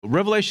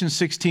Revelation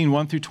 16,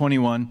 1 through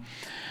 21,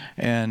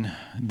 and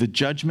the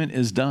judgment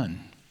is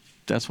done.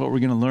 That's what we're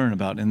going to learn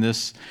about in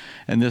this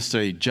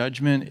day.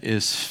 Judgment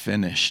is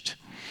finished.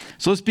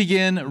 So let's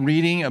begin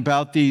reading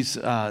about these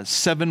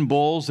 7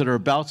 bowls that are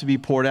about to be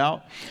poured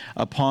out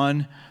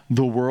upon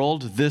the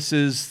world. This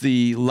is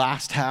the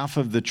last half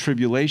of the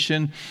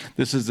tribulation.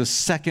 This is the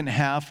second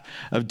half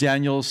of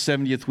Daniel's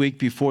 70th week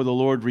before the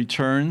Lord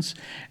returns,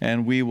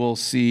 and we will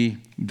see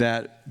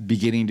that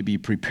beginning to be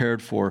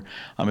prepared for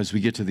as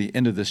we get to the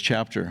end of this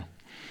chapter.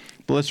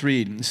 But let's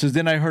read. It says,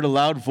 "Then I heard a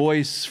loud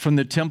voice from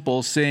the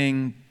temple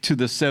saying to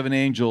the 7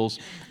 angels,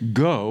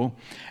 'Go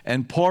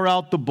and pour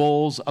out the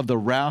bowls of the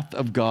wrath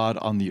of God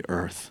on the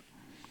earth.'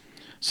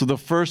 So the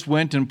first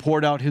went and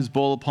poured out his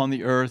bowl upon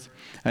the earth,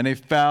 and a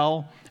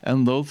foul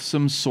and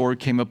loathsome sword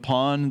came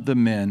upon the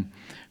men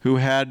who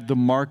had the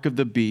mark of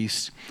the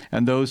beast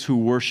and those who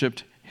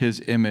worshipped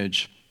his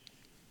image.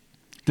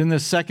 Then the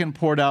second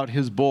poured out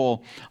his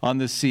bowl on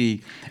the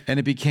sea, and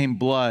it became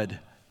blood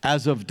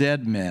as of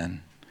dead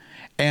men,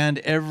 and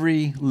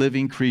every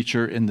living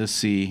creature in the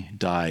sea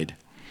died."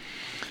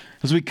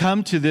 As we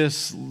come to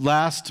this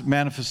last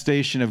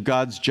manifestation of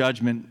God's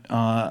judgment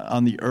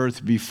on the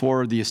earth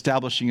before the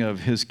establishing of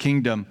his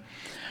kingdom,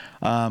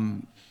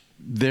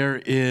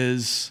 there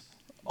is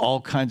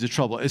all kinds of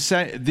trouble.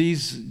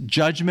 These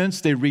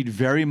judgments, they read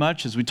very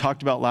much, as we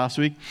talked about last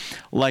week,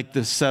 like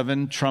the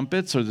 7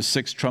 trumpets or the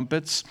 6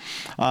 trumpets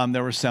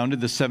that were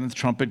sounded. The 7th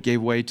trumpet gave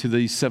way to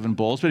these 7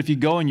 bowls. But if you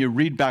go and you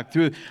read back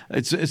through,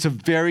 it's a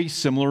very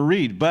similar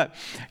read. But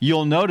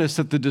you'll notice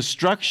that the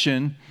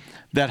destruction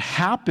that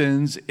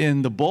happens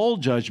in the bowl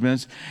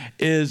judgments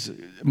is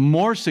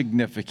more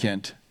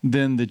significant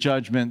than the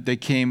judgment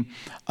that came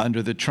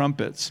under the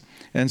trumpets.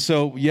 And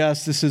so,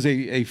 yes, this is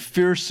a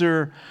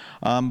fiercer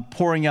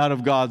pouring out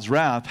of God's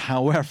wrath.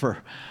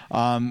 However,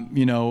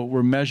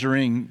 we're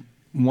measuring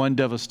one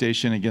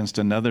devastation against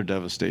another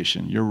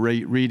devastation. You're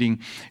reading,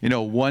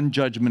 one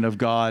judgment of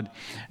God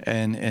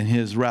and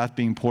his wrath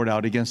being poured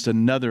out against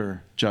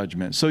another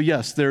judgment. So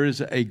yes, there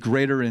is a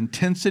greater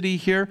intensity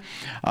here,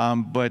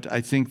 but I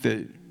think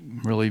that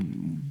really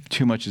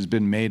too much has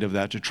been made of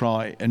that to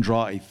try and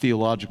draw a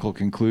theological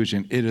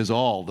conclusion. It is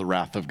all the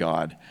wrath of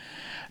God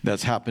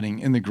that's happening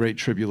in the Great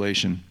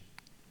Tribulation.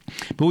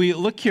 But we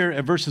look here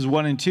at verses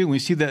 1 and 2, and we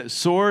see that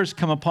sores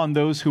come upon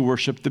those who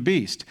worship the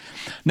beast.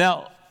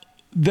 Now,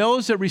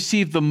 those that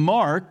receive the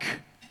mark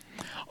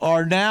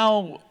are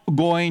now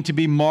going to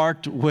be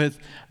marked with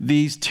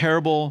these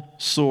terrible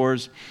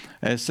sores.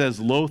 It says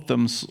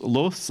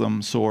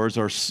loathsome sores,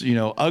 or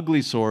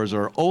ugly sores,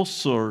 or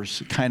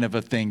ulcers kind of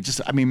a thing.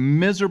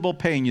 Miserable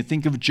pain. You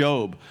think of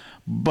Job,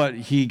 but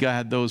he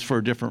had those for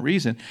a different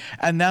reason.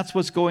 And that's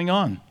what's going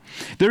on.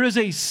 There is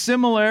a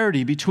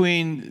similarity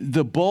between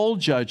the bowl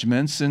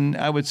judgments, and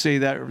I would say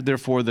that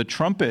therefore the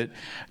trumpet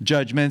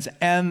judgments,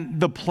 and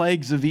the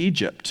plagues of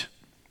Egypt.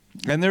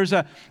 And there's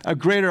a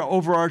greater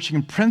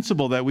overarching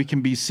principle that we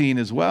can be seen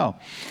as well.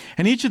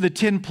 And each of the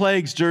 10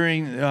 plagues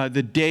during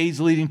the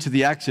days leading to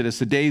the Exodus,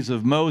 the days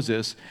of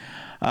Moses,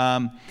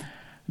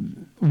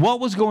 what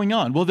was going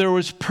on? Well, there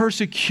was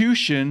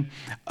persecution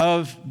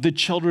of the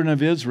children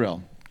of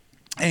Israel.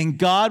 And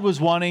God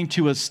was wanting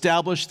to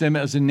establish them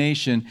as a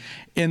nation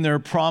in their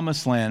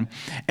promised land.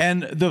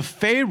 And the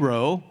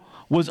Pharaoh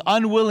was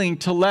unwilling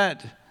to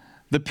let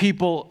the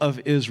people of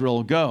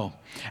Israel go.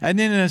 And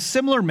then in a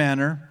similar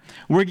manner,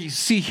 we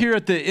see here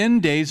at the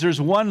end days,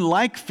 there's one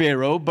like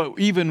Pharaoh, but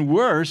even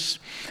worse,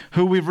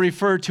 who we've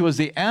referred to as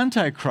the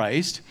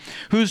Antichrist,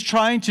 who's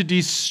trying to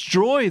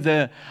destroy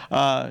the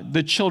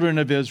children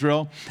of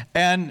Israel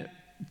and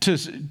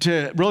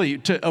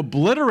to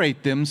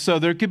obliterate them, so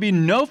there could be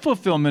no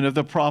fulfillment of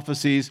the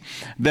prophecies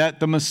that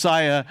the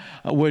Messiah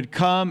would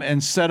come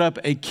and set up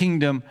a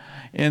kingdom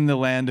in the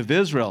land of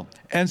Israel.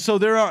 And so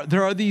there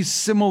are these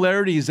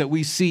similarities that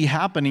we see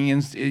happening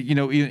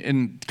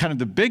in kind of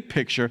the big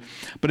picture.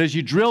 But as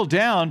you drill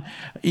down,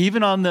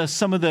 even on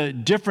some of the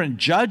different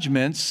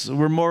judgments,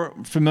 we're more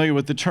familiar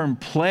with the term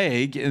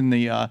plague in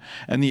the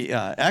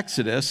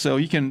Exodus. So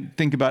you can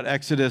think about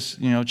Exodus,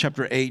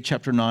 chapter 8,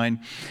 chapter 9,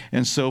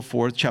 and so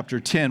forth, chapter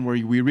 10,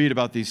 where we read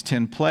about these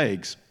 10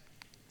 plagues.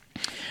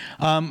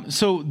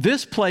 So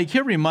this plague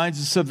here reminds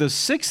us of the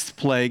 6th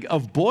plague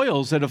of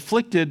boils that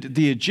afflicted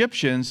the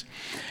Egyptians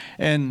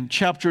in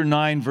chapter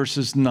 9,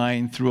 verses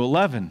 9 through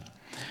 11.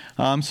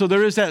 So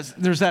there's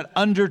that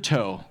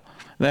undertow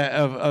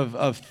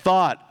of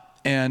thought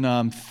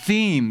and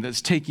theme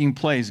that's taking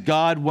place.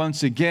 God,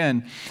 once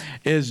again,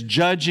 is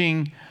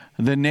judging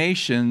the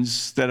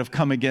nations that have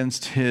come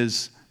against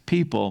his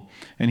people,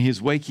 and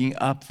he's waking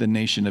up the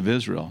nation of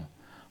Israel.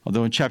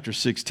 Although in chapter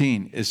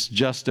 16, it's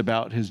just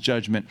about his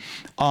judgment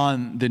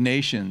on the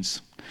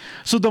nations.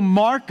 So the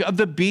mark of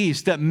the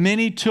beast that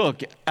many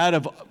took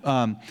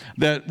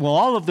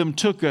all of them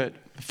took it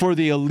for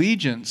the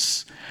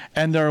allegiance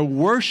and their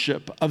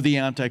worship of the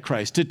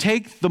Antichrist, to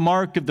take the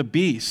mark of the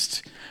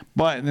beast.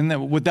 But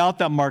without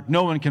that mark,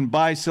 no one can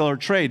buy, sell, or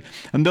trade.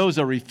 And those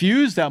that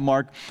refuse that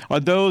mark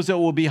are those that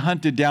will be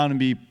hunted down and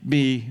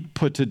be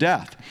put to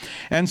death.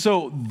 And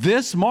so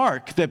this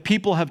mark that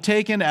people have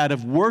taken out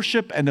of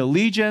worship and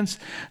allegiance,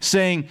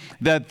 saying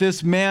that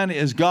this man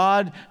is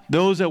God,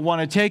 those that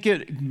want to take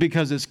it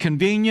because it's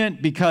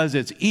convenient, because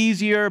it's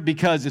easier,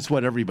 because it's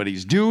what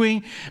everybody's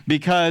doing,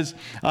 because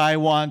I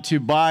want to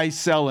buy,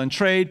 sell, and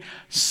trade,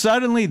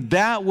 suddenly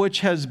that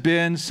which has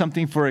been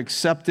something for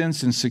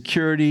acceptance and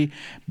security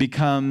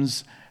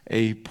becomes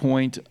a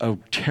point of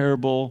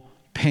terrible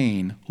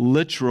pain,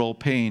 literal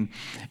pain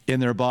in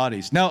their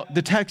bodies. Now,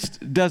 the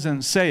text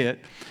doesn't say it,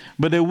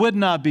 but it would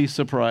not be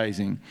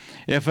surprising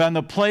if on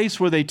the place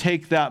where they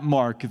take that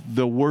mark,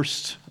 the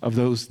worst of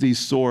these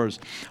sores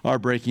are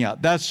breaking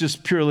out. That's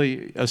just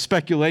purely a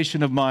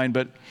speculation of mine,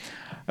 but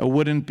it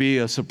wouldn't be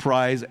a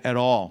surprise at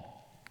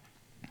all.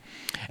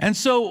 And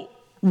so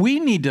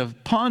we need to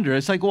ponder.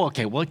 It's like, well,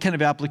 okay, what kind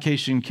of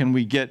application can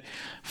we get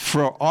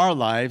for our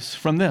lives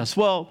from this?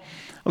 Well,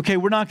 okay,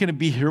 we're not going to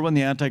be here when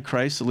the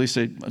Antichrist, at least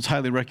it's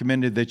highly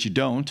recommended that you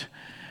don't.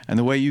 And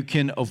the way you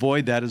can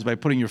avoid that is by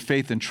putting your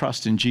faith and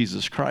trust in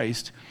Jesus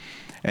Christ.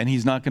 And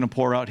he's not going to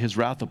pour out his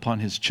wrath upon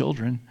his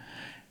children,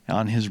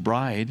 on his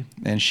bride,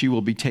 and she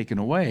will be taken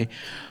away.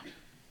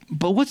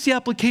 But what's the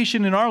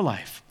application in our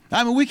life?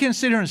 I mean, we can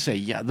sit here and say,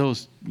 yeah,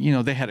 those,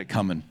 they had it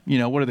coming.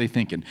 What are they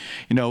thinking?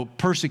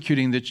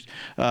 Persecuting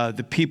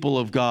the people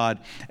of God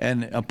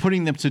and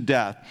putting them to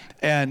death.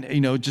 And,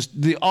 just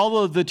all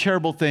of the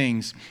terrible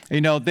things,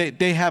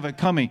 they have it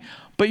coming.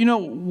 But,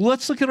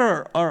 let's look at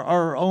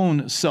our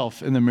own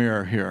self in the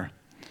mirror here.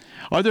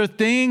 Are there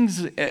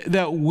things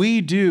that we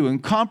do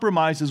and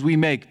compromises we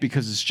make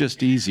because it's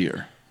just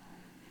easier?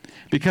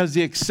 Because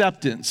the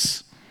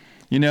acceptance,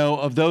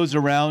 of those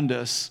around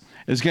us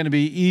is going to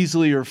be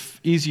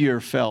easier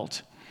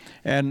felt.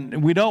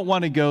 And we don't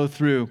want to go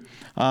through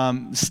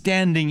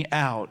standing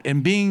out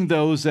and being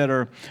those that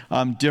are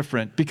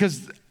different.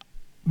 Because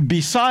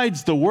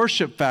besides the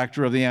worship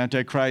factor of the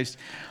Antichrist,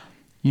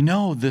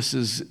 this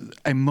is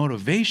a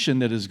motivation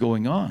that is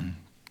going on.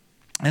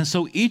 And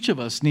so each of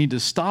us need to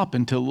stop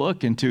and to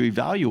look and to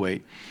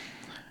evaluate.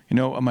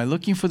 Am I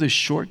looking for the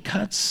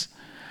shortcuts?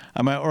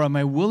 Am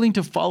I willing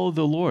to follow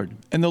the Lord?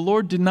 And the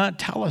Lord did not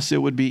tell us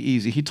it would be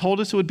easy. He told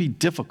us it would be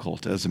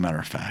difficult, as a matter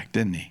of fact,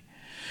 didn't he?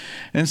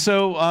 And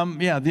so,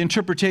 the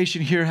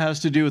interpretation here has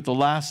to do with the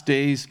last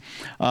days,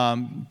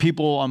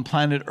 people on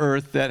planet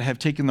Earth that have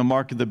taken the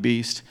mark of the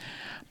beast.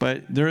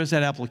 But there is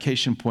that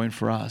application point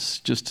for us,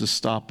 just to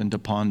stop and to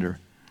ponder.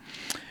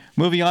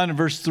 Moving on in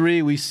verse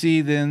 3, we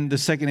see then the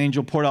second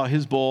angel poured out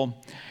his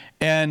bowl,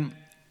 and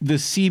the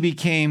sea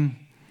became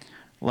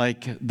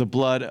like the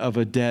blood of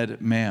a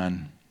dead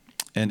man,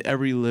 and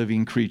every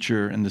living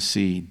creature in the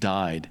sea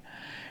died.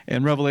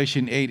 In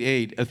Revelation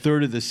 8:8, a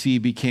third of the sea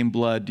became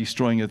blood,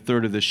 destroying a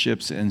third of the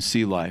ships and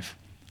sea life.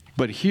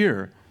 But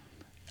here,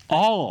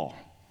 all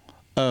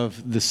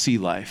of the sea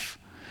life,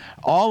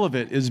 all of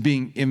it is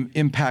being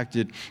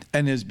impacted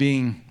and is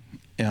being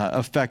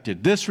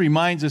affected. This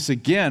reminds us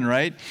again,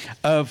 right,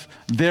 of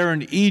there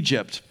in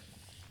Egypt,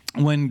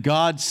 when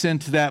God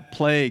sent that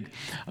plague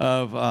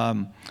of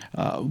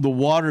the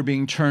water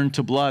being turned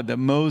to blood, that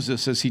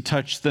Moses, as he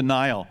touched the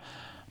Nile.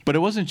 But it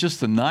wasn't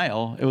just the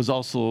Nile. It was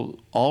also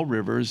all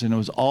rivers, and it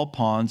was all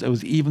ponds. It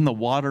was even the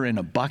water in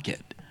a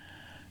bucket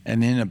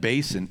and in a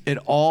basin. It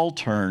all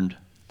turned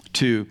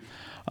to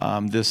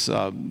this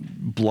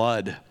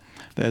blood,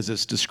 as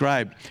it's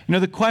described.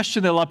 The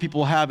question that a lot of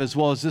people have as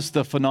well, is this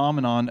the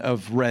phenomenon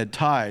of red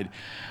tide?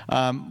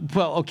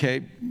 Well,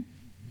 okay,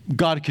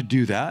 God could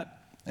do that.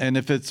 And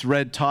if it's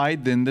red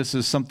tide, then this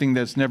is something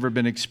that's never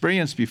been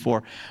experienced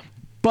before.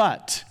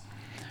 But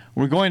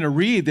we're going to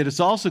read that it's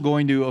also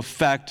going to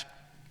affect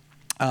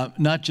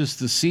not just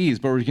the seas,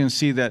 but we're going to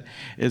see that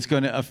it's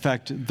going to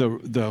affect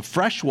the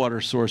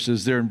freshwater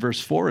sources there in verse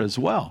 4 as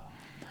well.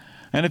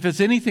 And if it's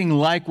anything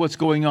like what's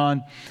going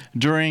on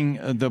during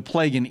the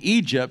plague in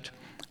Egypt,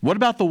 what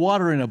about the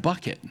water in a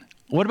bucket?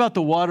 What about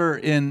the water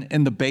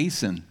in the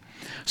basin?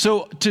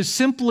 So to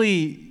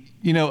simply,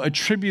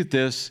 attribute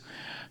this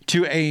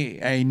to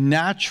a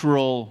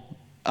natural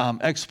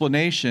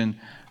explanation,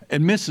 it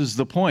misses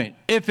the point.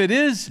 If it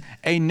is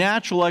a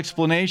natural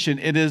explanation,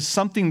 it is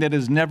something that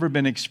has never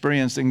been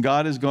experienced, and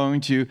God is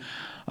going to,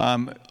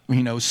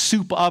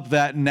 soup up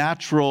that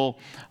natural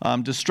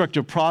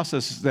destructive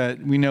process that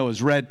we know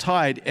as red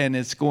tide, and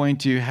it's going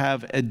to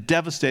have a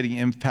devastating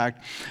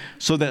impact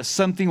so that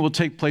something will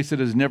take place that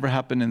has never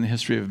happened in the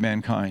history of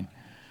mankind,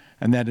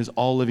 and that is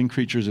all living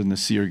creatures in the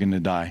sea are going to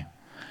die.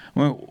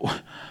 Well,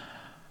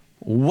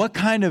 what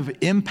kind of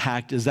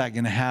impact is that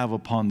going to have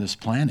upon this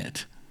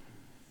planet?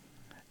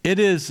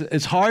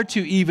 It's hard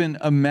to even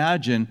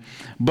imagine,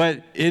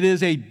 but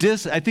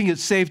I think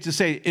it's safe to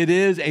say it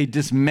is a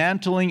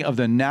dismantling of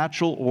the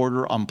natural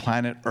order on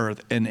planet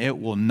Earth, and it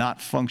will not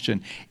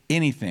function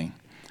anything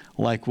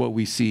like what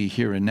we see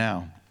here and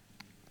now.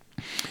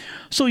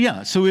 So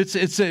yeah, so it's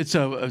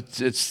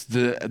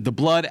the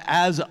blood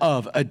as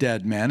of a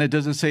dead man. It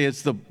doesn't say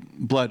it's the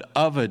blood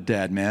of a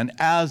dead man,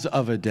 as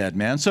of a dead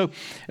man. So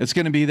it's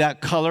going to be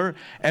that color,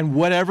 and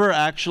whatever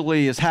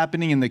actually is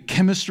happening in the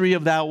chemistry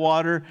of that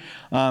water,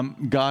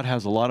 God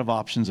has a lot of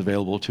options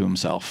available to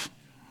himself.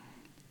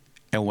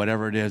 And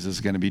whatever it is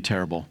going to be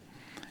terrible.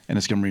 And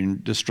it's going to bring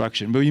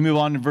destruction. But you move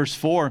on to verse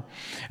 4,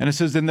 and it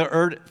says, Then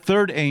the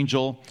third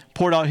angel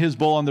poured out his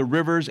bowl on the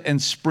rivers and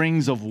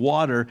springs of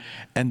water,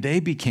 and they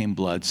became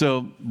blood.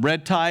 So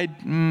red tide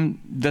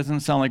doesn't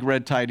sound like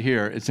red tide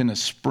here. It's in a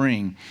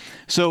spring.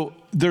 So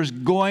there's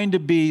going to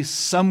be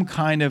some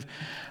kind of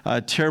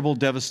terrible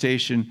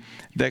devastation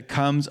that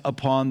comes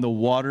upon the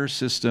water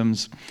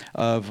systems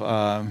of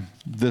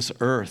this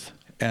earth.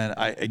 And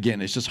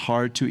again, it's just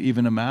hard to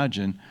even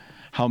imagine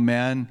how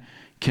man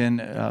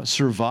can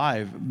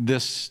survive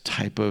this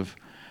type of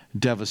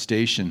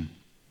devastation.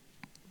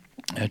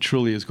 It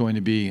truly is going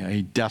to be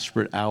a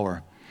desperate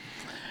hour.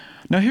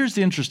 Now, here's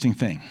the interesting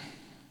thing.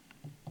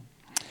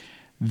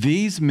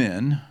 These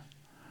men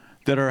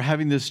that are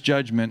having this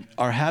judgment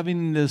are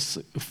having this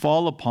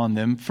fall upon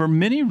them for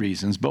many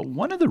reasons. But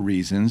one of the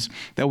reasons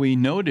that we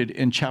noted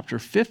in chapter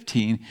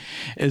 15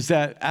 is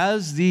that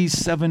as these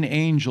 7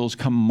 angels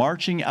come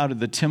marching out of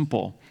the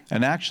temple,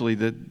 and actually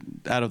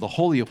out of the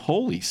Holy of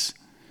Holies,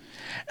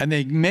 and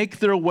they make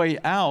their way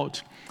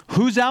out,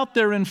 who's out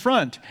there in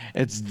front?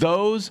 It's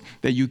those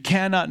that you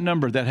cannot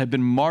number that have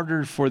been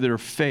martyred for their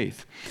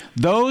faith.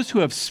 Those who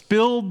have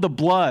spilled the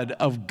blood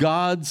of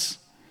God's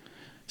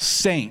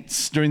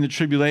saints during the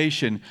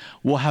tribulation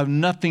will have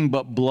nothing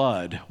but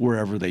blood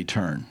wherever they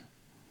turn.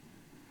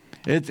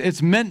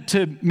 It's meant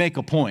to make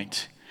a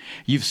point.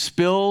 You've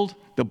spilled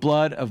the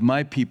blood of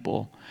my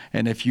people,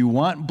 and if you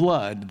want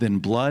blood, then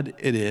blood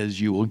it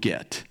is you will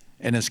get.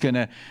 And it's going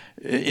to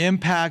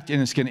impact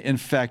and it's going to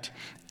infect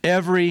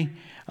every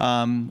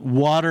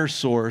water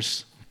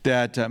source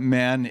that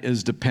man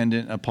is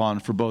dependent upon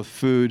for both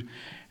food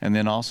and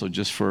then also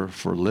just for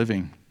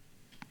living.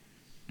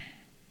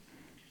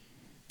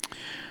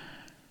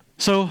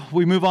 So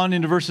we move on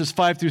into verses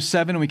 5 through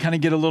 7, and we kind of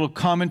get a little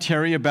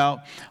commentary about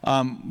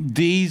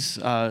these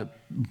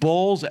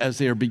bowls as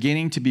they are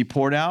beginning to be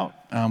poured out.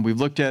 We've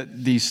looked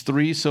at these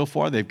 3 so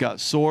far. They've got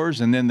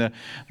sores, and then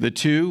the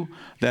 2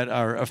 that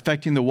are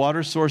affecting the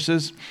water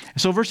sources.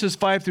 So verses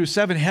 5 through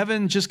 7,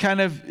 heaven just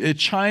kind of it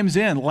chimes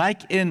in,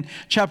 like in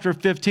chapter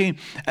 15,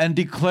 and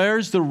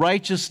declares the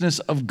righteousness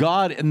of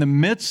God in the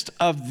midst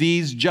of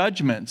these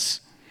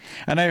judgments.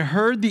 And I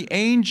heard the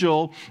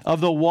angel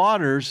of the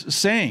waters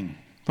saying,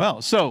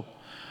 well, so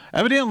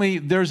evidently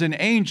there's an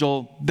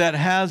angel that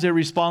has a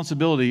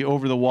responsibility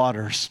over the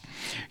waters.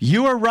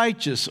 You are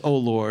righteous, O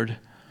Lord,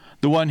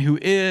 the one who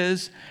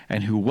is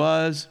and who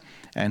was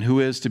and who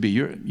is to be.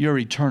 You're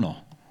eternal.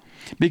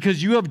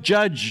 Because you have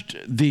judged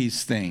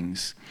these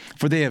things,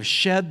 for they have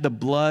shed the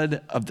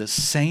blood of the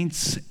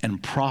saints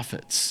and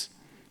prophets.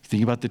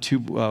 Think about the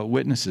 2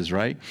 witnesses,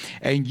 right?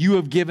 And you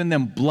have given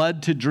them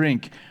blood to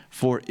drink,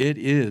 for it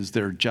is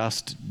their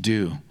just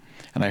due.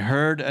 And I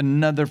heard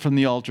another from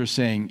the altar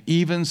saying,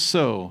 Even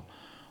so,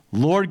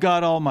 Lord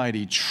God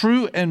Almighty,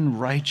 true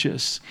and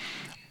righteous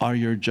are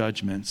your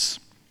judgments.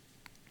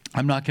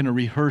 I'm not going to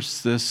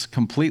rehearse this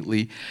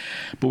completely,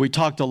 but we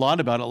talked a lot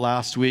about it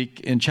last week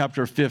in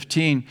chapter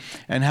 15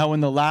 and how in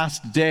the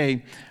last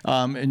day,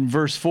 in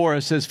verse 4,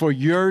 it says, For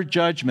your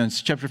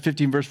judgments, chapter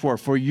 15, verse 4,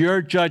 for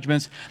your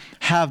judgments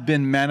have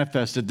been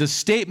manifested. The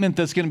statement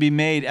that's going to be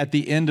made at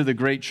the end of the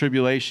Great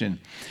Tribulation.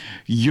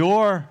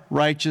 Your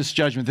righteous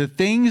judgment, the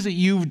things that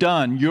you've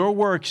done, your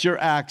works, your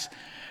acts,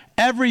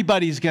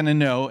 everybody's going to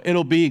know.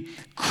 It'll be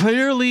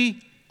clearly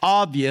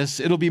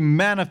obvious. It'll be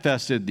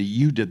manifested that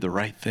you did the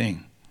right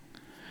thing.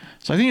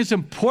 So I think it's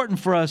important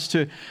for us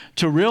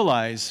to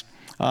realize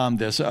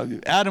this.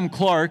 Adam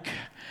Clarke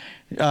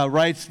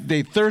writes,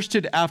 They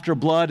thirsted after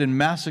blood and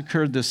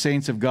massacred the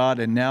saints of God,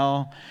 and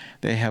now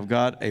they have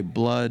got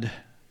blood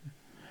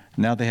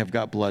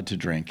to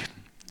drink.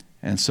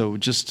 And so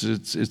just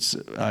it's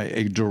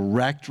a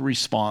direct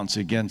response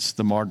against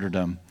the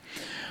martyrdom.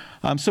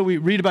 So we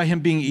read about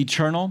him being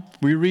eternal.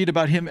 We read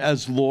about him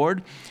as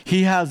Lord.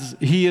 He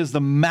is the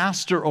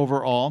master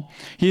over all.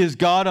 He is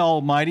God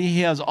Almighty.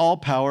 He has all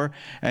power,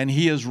 and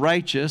he is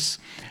righteous.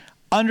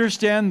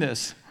 Understand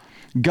this.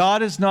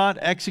 God is not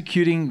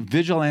executing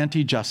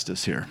vigilante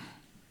justice here.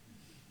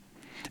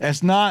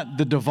 It's not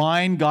the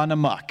divine gone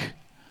amok.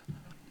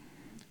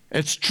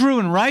 It's true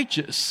and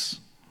righteous.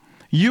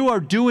 You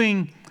are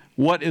doing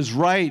what is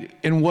right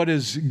and what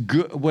is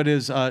good, what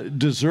is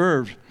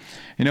deserved.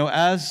 You know,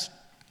 as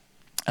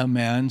a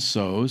man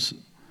sows,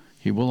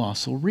 he will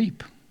also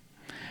reap.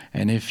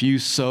 And if you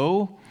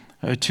sow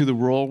to the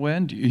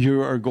whirlwind,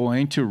 you are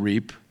going to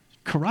reap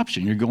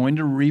corruption. You're going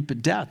to reap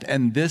death.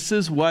 And this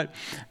is what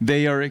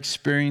they are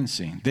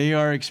experiencing. They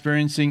are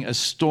experiencing a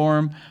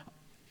storm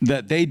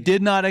that they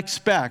did not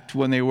expect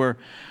when they were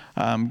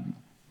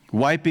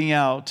wiping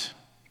out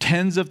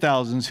tens of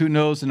thousands, who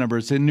knows the number,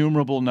 it's an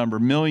innumerable number,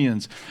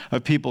 millions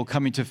of people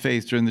coming to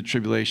faith during the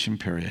tribulation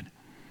period.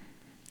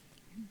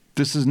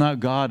 This is not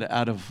God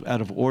out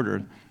of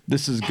order.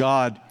 This is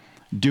God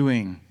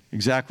doing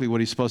exactly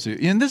what he's supposed to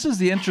do. And this is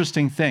the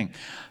interesting thing.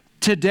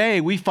 Today,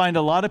 we find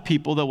a lot of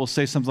people that will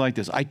say something like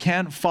this: I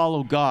can't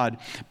follow God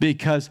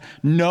because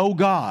no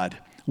God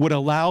would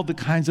allow the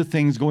kinds of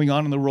things going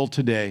on in the world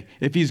today,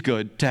 if he's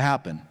good, to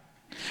happen.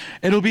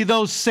 It'll be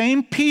those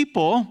same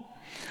people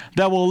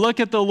that will look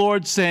at the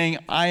Lord saying,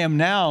 I am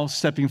now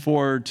stepping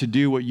forward to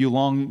do what you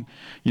long,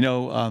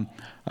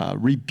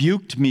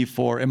 rebuked me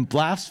for and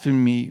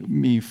blasphemed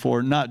me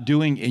for not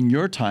doing in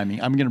your timing.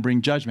 I'm going to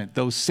bring judgment.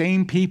 Those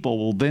same people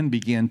will then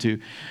begin to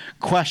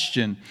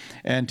question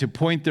and to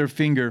point their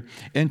finger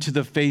into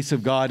the face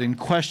of God and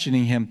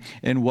questioning him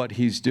in what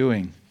he's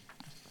doing.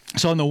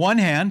 So on the one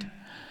hand,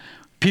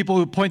 people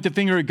who point the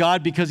finger at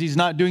God because he's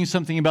not doing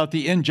something about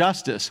the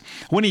injustice.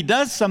 When he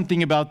does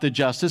something about the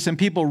justice, and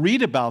people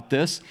read about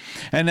this,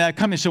 and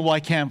come and say, well,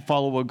 I can't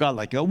follow God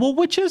like that. Well,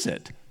 which is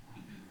it?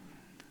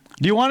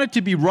 Do you want it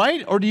to be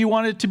right, or do you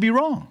want it to be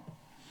wrong?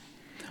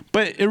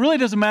 But it really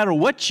doesn't matter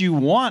what you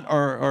want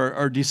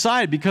or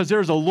decide, because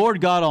there's a Lord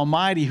God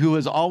Almighty who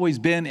has always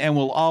been and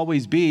will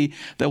always be,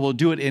 that will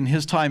do it in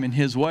his time, in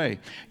his way.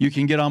 You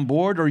can get on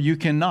board or you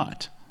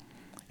cannot.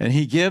 And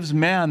he gives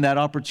man that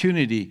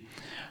opportunity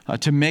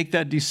to make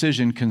that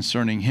decision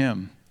concerning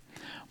him.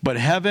 But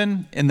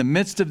heaven, in the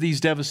midst of these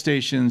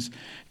devastations,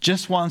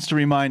 just wants to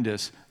remind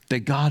us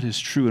that God is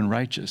true and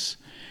righteous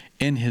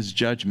in his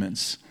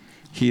judgments.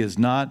 He is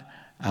not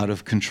out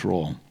of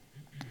control.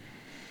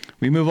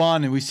 We move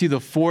on and we see the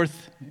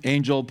fourth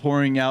angel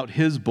pouring out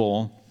his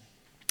bowl.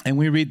 And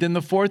we read, then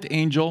the fourth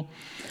angel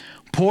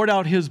poured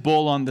out his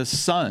bowl on the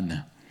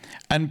sun,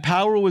 and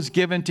power was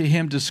given to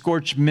him to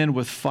scorch men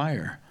with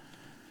fire.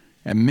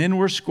 And men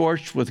were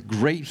scorched with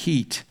great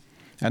heat,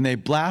 and they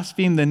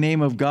blasphemed the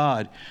name of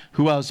God,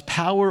 who has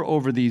power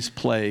over these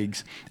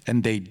plagues,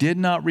 and they did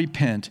not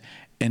repent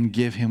and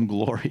give him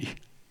glory.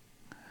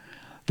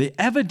 They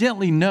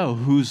evidently know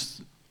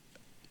who's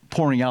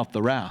pouring out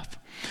the wrath,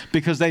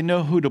 because they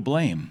know who to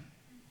blame.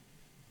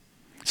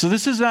 So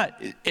this is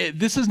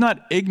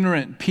not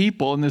ignorant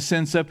people in the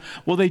sense of,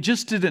 well, they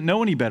just didn't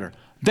know any better.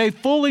 They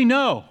fully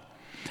know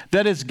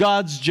that it's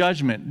God's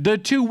judgment. The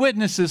two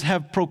witnesses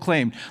have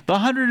proclaimed. The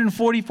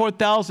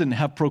 144,000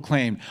 have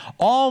proclaimed.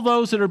 All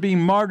those that are being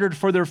martyred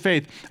for their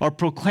faith are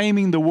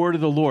proclaiming the word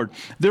of the Lord.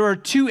 There are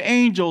two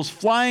angels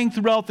flying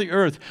throughout the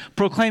earth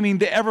proclaiming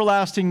the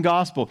everlasting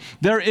gospel.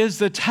 There is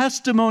the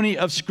testimony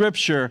of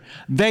Scripture.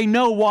 They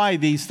know why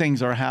these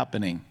things are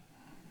happening.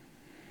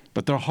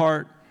 But their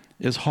heart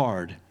is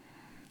hard,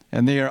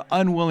 and they are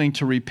unwilling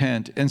to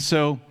repent.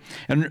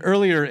 And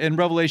earlier in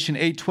Revelation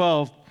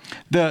 8:12,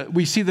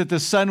 we see that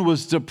the sun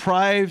was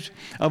deprived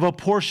of a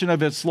portion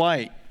of its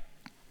light,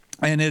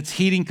 and its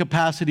heating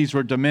capacities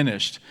were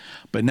diminished.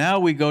 But now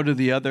we go to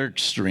the other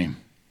extreme.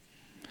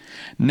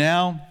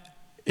 Now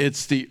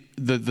it's the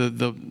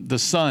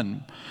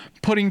sun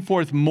putting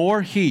forth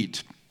more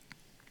heat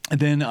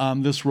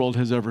than this world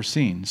has ever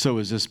seen. So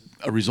is this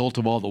a result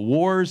of all the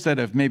wars that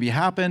have maybe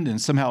happened and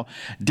somehow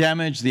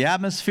damaged the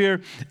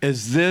atmosphere?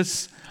 Is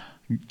this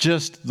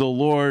just the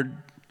Lord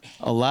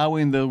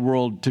allowing the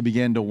world to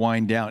begin to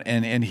wind down?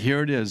 And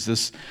here it is,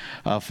 this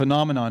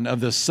phenomenon of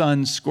the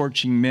sun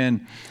scorching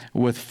men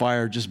with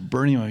fire, just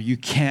burning them. You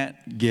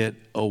can't get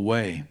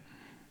away.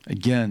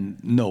 Again,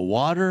 no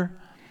water.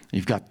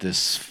 You've got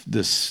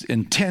this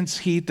intense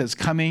heat that's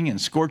coming and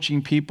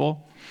scorching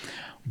people.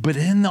 But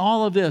in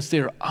all of this,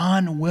 they're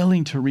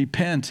unwilling to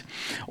repent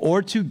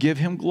or to give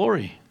him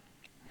glory.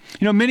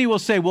 Many will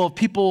say, well, if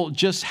people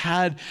just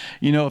had,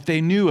 if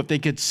they knew, if they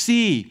could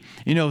see,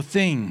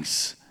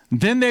 things,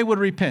 then they would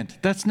repent.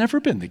 That's never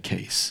been the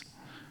case.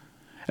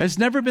 It's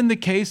never been the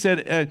case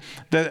that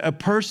a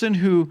person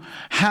who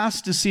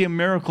has to see a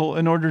miracle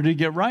in order to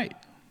get right.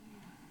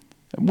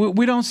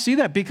 We don't see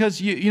that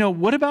because,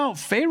 what about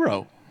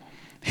Pharaoh?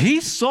 He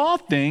saw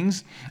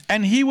things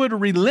and he would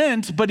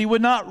relent, but he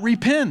would not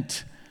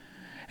repent.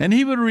 And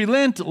he would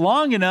relent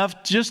long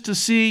enough just to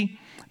see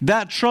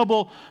that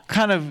trouble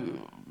kind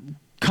of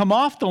come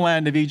off the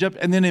land of Egypt,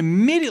 and then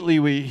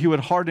immediately he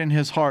would harden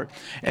his heart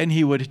and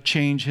he would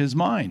change his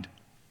mind.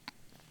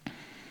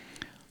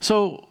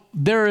 So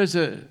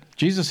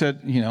Jesus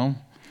said,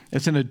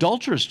 it's an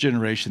adulterous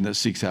generation that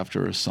seeks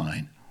after a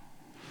sign.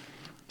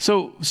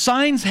 So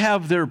signs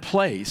have their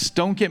place,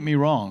 don't get me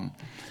wrong.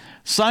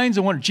 Signs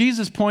and wonders.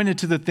 Jesus pointed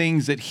to the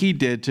things that he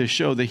did to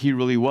show that he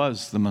really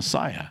was the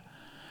Messiah.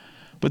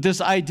 But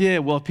this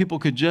idea, well, if people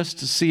could just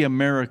see a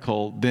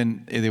miracle,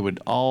 then they would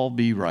all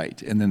be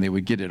right, and then they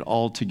would get it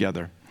all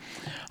together.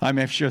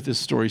 I've shared this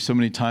story so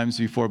many times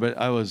before, but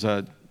I was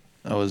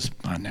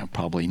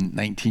probably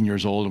 19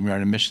 years old, and we were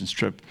on a missions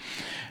trip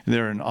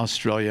there in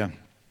Australia,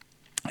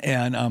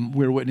 and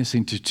we were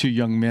witnessing to two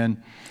young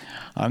men.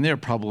 They were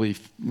probably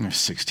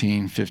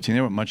 16, 15. They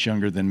were much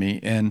younger than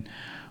me, and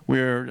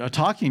we're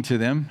talking to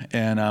them,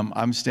 and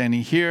I'm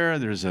standing here.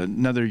 There's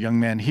another young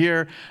man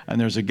here,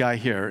 and there's a guy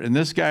here. And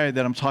this guy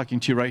that I'm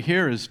talking to right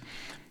here is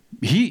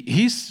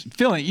he's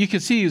feeling, you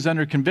could see he was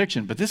under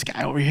conviction, but this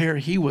guy over here,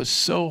 he was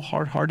so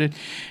hard-hearted.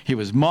 He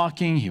was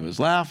mocking, he was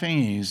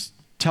laughing, he's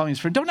telling his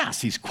friend, don't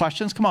ask these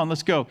questions, come on,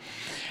 let's go.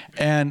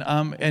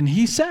 And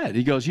he said,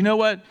 he goes, you know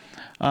what?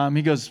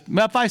 He goes,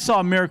 if I saw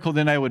a miracle,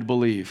 then I would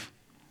believe.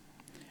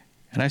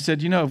 And I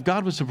said, if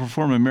God was to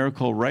perform a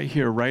miracle right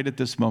here, right at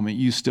this moment,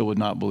 you still would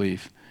not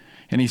believe.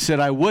 And he said,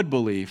 I would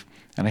believe.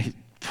 And I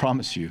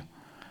promise you,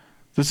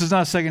 this is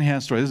not a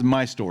secondhand story, this is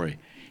my story.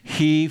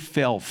 He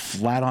fell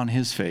flat on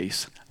his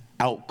face,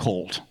 out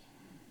cold.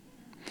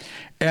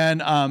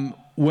 And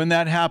when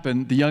that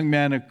happened, the young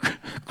man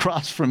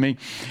across from me,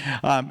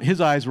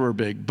 his eyes were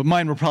big, but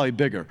mine were probably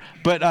bigger.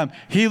 But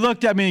he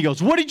looked at me and he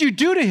goes, what did you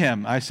do to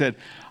him? I said,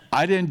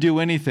 I didn't do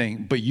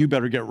anything, but you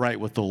better get right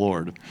with the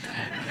Lord.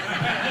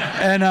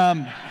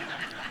 And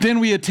then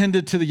we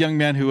attended to the young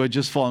man who had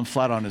just fallen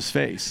flat on his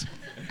face.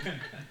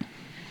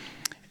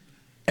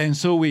 And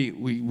so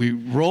we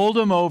rolled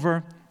him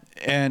over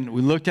and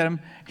we looked at him.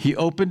 He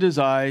opened his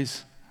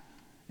eyes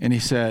and he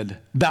said,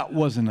 that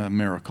wasn't a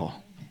miracle.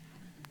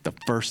 The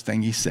first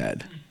thing he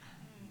said.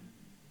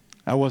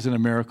 That wasn't a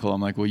miracle.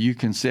 I'm like, well, you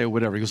can say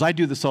whatever. He goes, I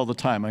do this all the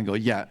time. I go,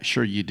 yeah,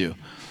 sure you do.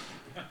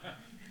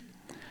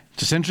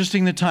 Just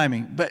interesting, the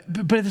timing. But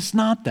it's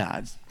not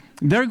that.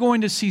 They're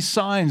going to see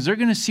signs. They're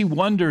going to see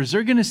wonders.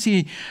 They're going to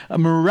see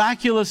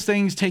miraculous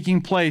things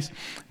taking place.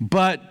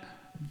 But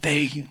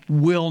they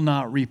will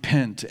not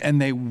repent and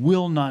they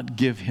will not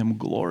give him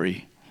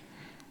glory.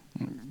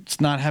 It's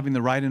not having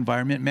the right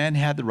environment. Man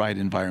had the right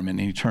environment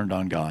and he turned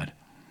on God.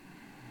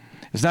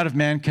 It's not if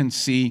man can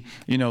see,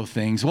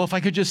 things. Well, if I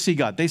could just see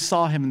God. They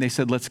saw him and they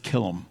said, let's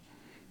kill him.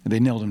 And they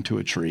nailed him to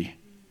a tree.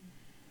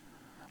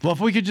 Well,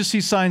 if we could just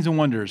see signs and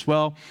wonders.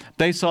 Well,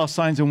 they saw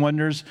signs and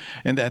wonders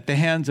at the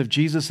hands of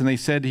Jesus, and they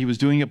said he was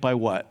doing it by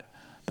what?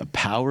 The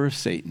power of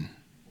Satan.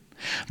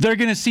 They're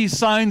going to see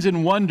signs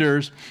and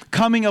wonders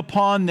coming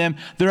upon them.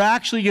 They're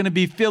actually going to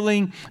be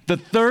feeling the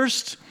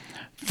thirst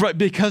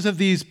because of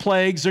these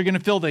plagues. They're going to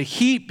feel the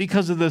heat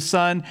because of the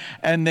sun,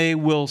 and they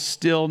will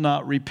still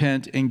not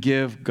repent and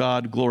give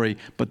God glory,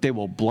 but they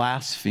will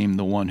blaspheme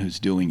the one who's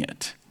doing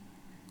it.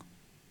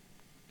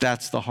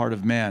 That's the heart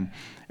of man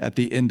at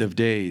the end of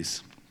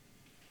days.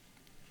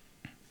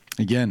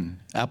 Again,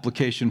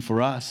 application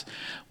for us.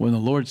 When the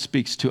Lord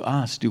speaks to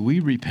us, do we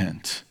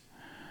repent?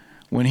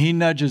 When he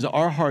nudges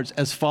our hearts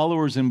as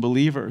followers and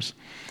believers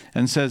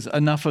and says,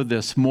 enough of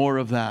this, more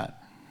of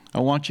that. I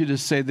want you to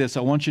say this.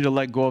 I want you to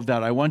let go of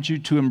that. I want you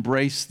to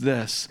embrace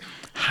this.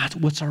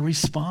 What's our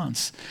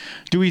response?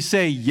 Do we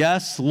say,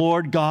 yes,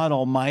 Lord God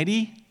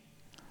Almighty?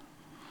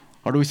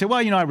 Or do we say, well,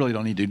 I really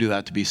don't need to do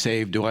that to be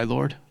saved, do I,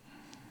 Lord?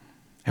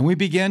 And we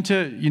begin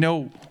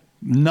to,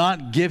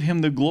 not give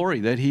him the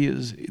glory that he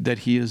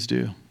is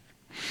due.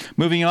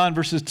 Moving on,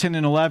 verses 10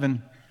 and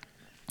 11,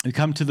 we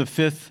come to the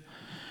fifth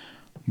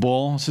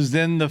bowl. It says,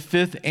 then the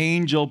fifth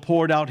angel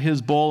poured out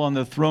his bowl on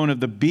the throne of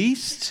the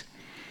beast,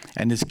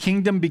 and his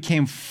kingdom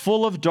became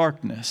full of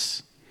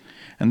darkness,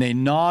 and they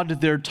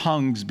gnawed their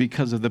tongues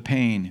because of the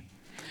pain.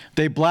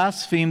 They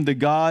blasphemed the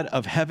God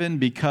of heaven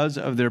because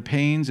of their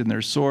pains and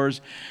their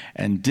sores,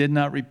 and did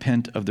not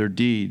repent of their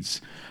deeds.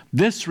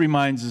 This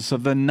reminds us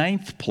of the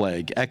ninth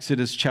plague,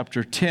 Exodus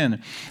chapter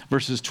 10,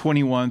 verses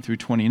 21 through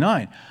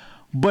 29.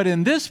 But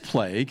in this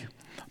plague,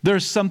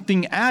 there's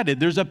something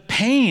added. There's a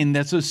pain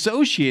that's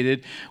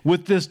associated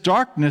with this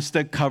darkness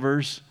that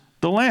covers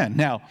the land.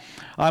 Now,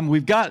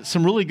 we've got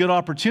some really good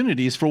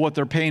opportunities for what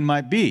their pain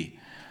might be.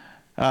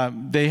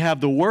 They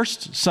have the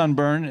worst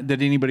sunburn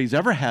that anybody's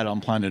ever had on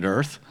planet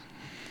Earth.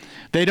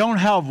 They don't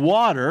have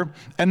water,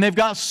 and they've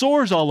got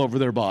sores all over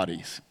their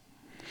bodies.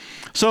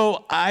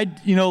 So a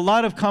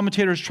lot of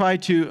commentators try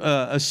to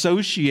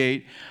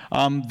associate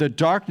the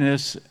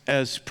darkness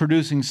as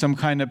producing some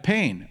kind of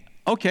pain.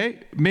 Okay,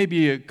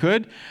 maybe it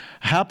could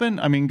happen.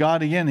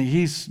 God, again,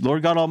 he's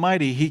Lord God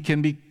Almighty.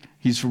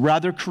 He's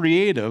rather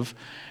creative,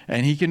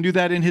 and he can do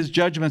that in his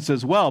judgments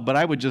as well. But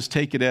I would just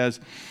take it as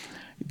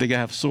they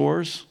have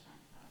sores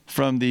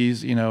from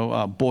these,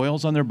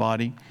 boils on their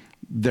body.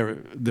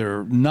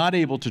 They're not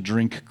able to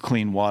drink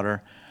clean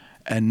water,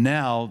 and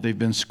now they've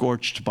been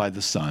scorched by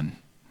the sun.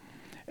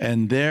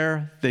 And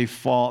there they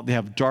fall, they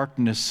have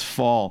darkness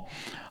fall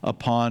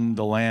upon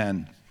the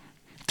land.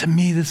 To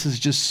me, this is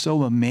just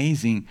so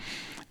amazing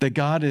that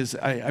God is,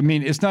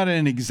 it's not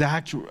an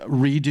exact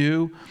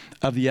redo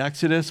of the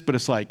Exodus, but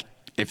it's like,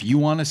 if you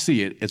want to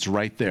see it, it's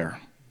right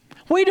there.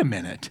 Wait a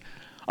minute.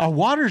 Our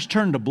water's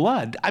turned to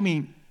blood.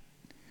 Isn't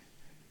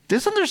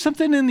there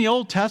something in the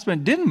Old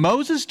Testament? Didn't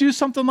Moses do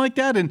something like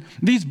that? And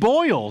these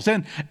boils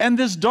and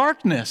this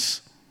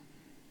darkness.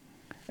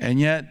 And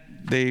yet,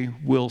 they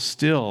will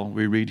still,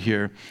 we read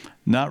here,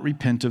 not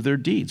repent of their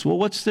deeds. Well,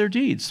 what's their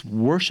deeds?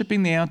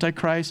 Worshiping the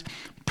Antichrist,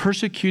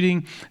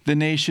 persecuting the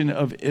nation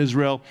of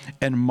Israel,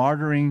 and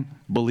martyring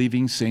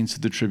believing saints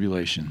of the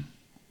tribulation.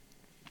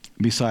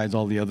 Besides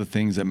all the other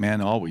things that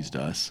man always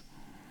does.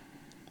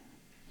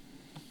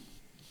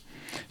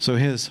 So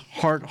his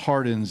heart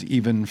hardens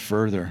even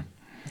further.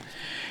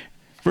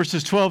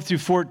 Verses 12 through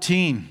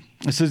 14.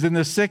 It says, "Then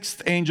the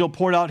sixth angel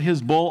poured out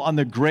his bowl on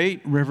the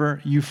great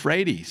river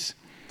Euphrates,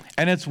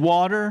 and its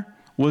water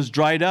was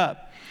dried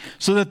up,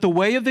 so that the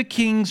way of the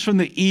kings from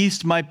the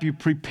east might be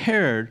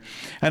prepared.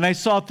 And I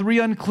saw three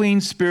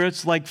unclean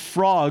spirits like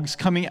frogs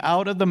coming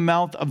out of the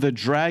mouth of the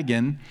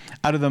dragon,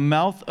 out of the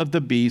mouth of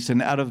the beast,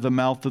 and out of the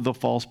mouth of the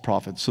false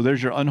prophet." So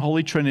there's your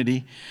unholy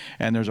trinity,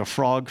 and there's a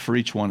frog for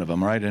each one of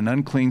them, right? An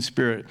unclean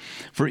spirit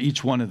for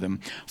each one of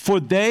them. "For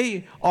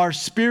they are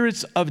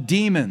spirits of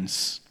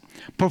demons,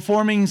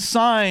 performing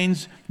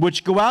signs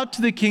which go out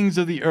to the kings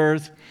of the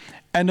earth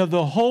and of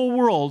the whole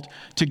world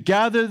to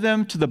gather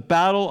them to the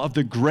battle of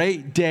the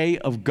great day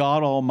of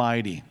God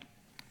Almighty."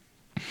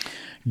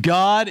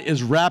 God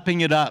is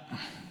wrapping it up,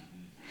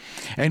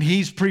 and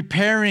he's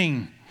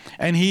preparing,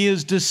 and he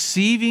is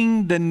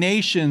deceiving the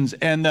nations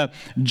and the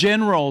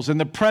generals and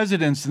the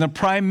presidents and the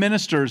prime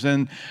ministers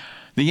and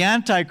the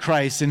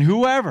Antichrist and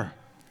whoever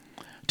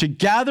to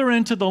gather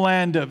into the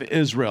land of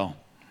Israel.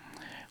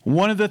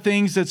 One of the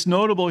things that's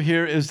notable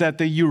here is that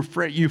the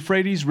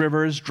Euphrates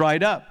River is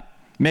dried up,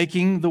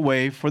 making the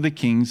way for the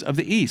kings of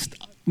the east.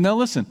 Now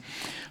listen,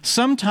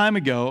 some time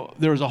ago,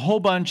 there was a whole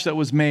bunch that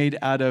was made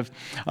out of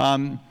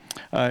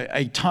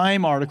a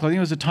Time article. I think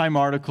it was a Time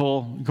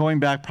article going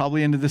back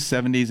probably into the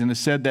 70s, and it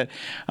said that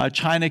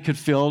China could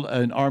field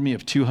an army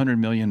of 200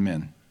 million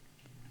men.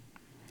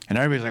 And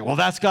everybody's like, well,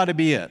 that's got to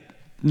be it.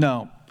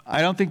 No,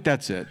 I don't think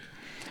that's it.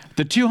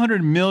 The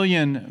 200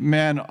 million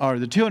man, or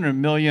the 200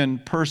 million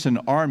person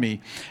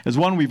army is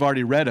one we've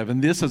already read of.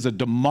 And this is a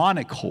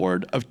demonic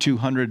horde of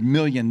 200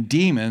 million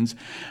demons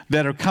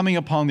that are coming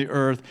upon the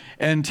earth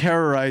and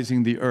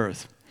terrorizing the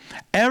earth.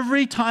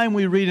 Every time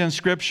we read in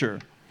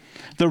Scripture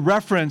the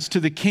reference to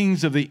the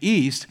kings of the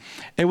east,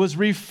 it was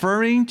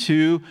referring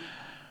to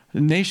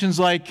nations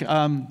like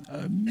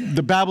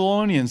the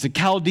Babylonians, the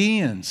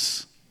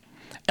Chaldeans.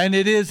 And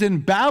it is in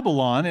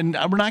Babylon, and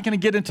we're not going to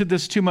get into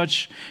this too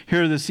much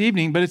here this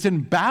evening, but it's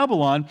in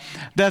Babylon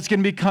that's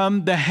going to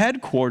become the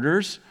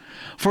headquarters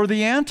for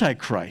the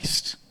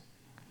Antichrist.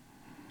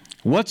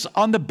 What's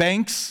on the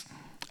banks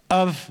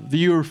of the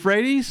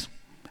Euphrates?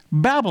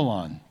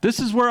 Babylon. This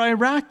is where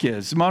Iraq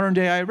is, modern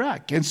day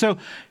Iraq. And so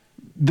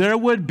there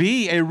would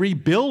be a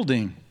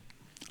rebuilding.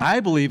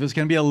 I believe it's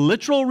going to be a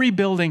literal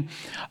rebuilding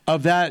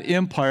of that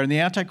empire, and the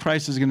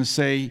Antichrist is going to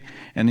say,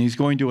 and he's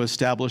going to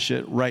establish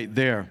it right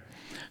there.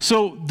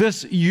 So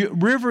this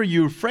river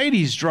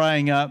Euphrates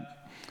drying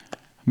up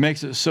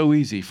makes it so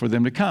easy for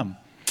them to come.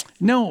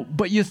 No,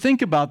 but you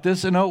think about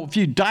this, and if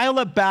you dial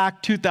it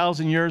back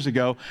 2,000 years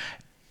ago,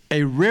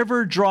 a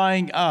river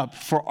drying up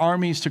for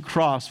armies to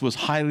cross was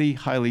highly,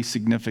 highly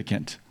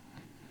significant.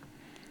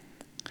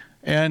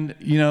 And,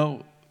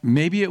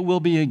 maybe it will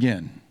be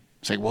again.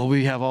 It's like, well,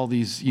 we have all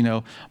these,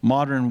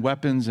 modern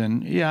weapons,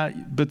 and yeah,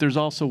 but there's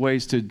also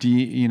ways to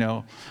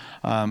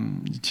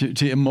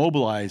to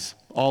immobilize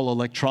all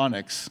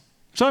electronics.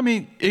 So,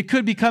 it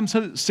could become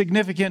so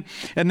significant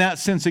in that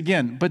sense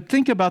again. But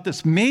think about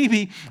this.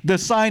 Maybe the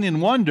sign and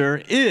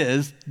wonder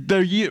is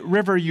the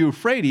river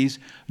Euphrates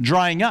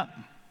drying up.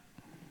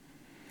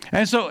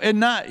 And so,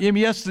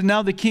 yes,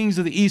 now the kings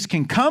of the east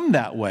can come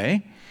that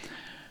way.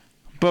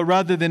 But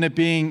rather than it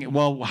being,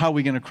 well, how are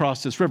we going to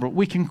cross this river?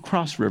 We can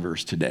cross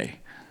rivers today.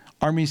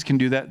 Armies can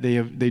do that.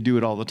 They do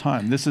it all the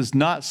time. This is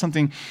not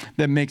something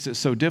that makes it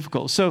so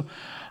difficult. So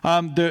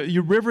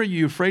the river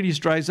Euphrates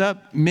dries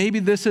up. Maybe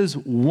this is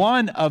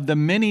one of the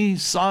many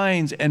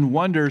signs and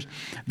wonders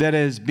that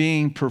is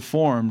being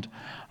performed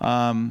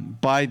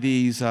by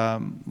these,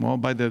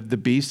 by the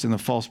beast and the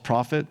false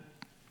prophet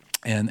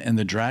and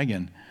the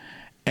dragon.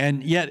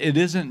 And yet it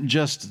isn't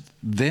just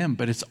them,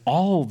 but it's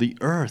all the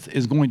earth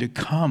is going to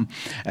come,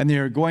 and they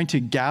are going to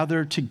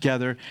gather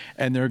together,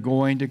 and they're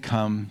going to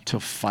come to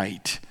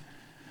fight.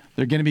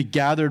 They're going to be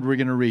gathered, we're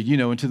going to read,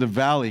 into the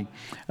valley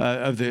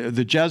of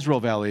the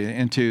Jezreel Valley,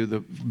 into the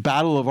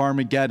Battle of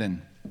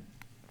Armageddon.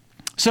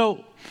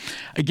 So,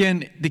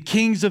 again, the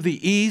kings of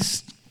the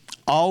east,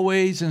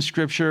 always in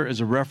Scripture, is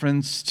a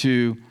reference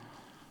to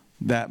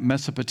that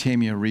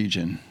Mesopotamia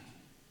region,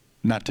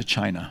 not to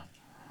China.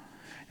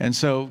 And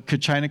so,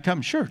 could China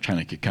come? Sure,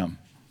 China could come.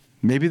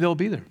 Maybe they'll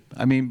be there.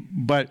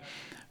 But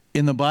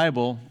in the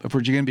Bible, if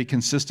we're going to be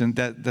consistent,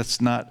 that's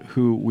not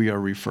who we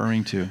are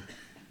referring to.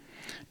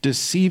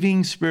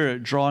 Deceiving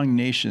spirit drawing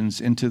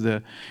nations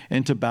into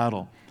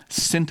battle,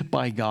 sent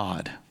by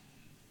God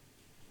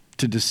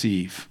to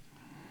deceive.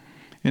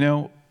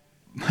 The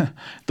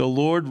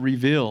Lord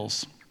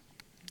reveals,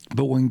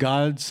 but when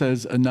God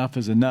says enough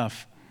is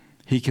enough,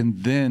 he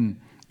can then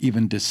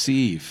even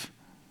deceive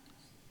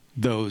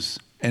those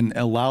and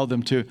allow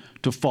them to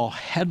fall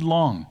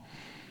headlong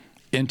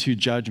into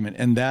judgment.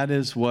 And that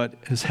is what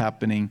is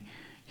happening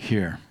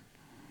here.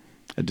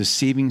 A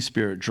deceiving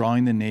spirit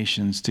drawing the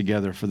nations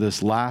together for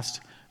this last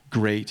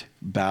great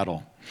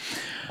battle.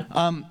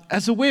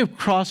 As a way of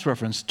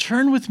cross-reference,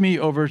 turn with me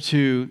over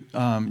to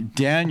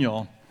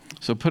Daniel.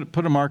 So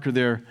put a marker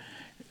there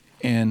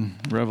in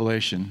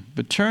Revelation.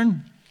 But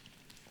turn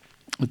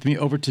with me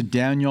over to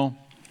Daniel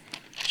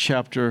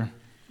chapter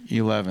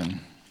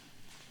 11.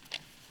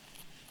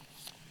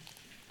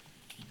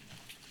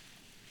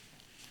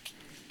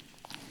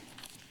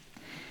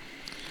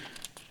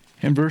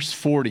 In verse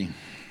 40,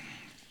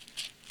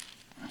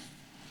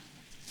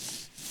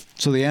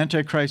 so the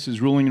Antichrist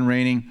is ruling and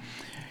reigning.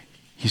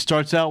 He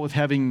starts out with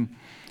having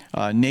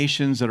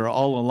nations that are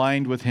all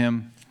aligned with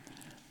him.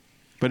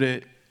 But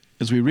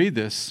as we read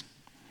this,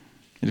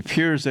 it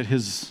appears that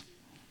his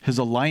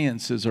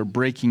alliances are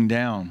breaking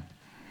down.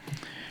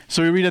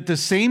 So we read, at the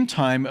same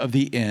time of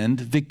the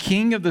end, the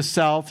king of the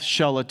south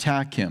shall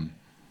attack him.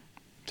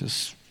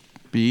 Just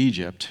be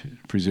Egypt,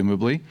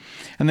 presumably.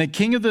 And the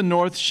king of the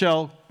north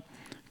shall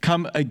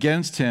come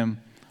against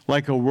him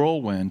like a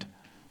whirlwind,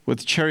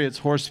 with chariots,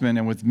 horsemen,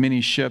 and with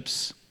many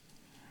ships.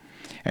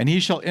 And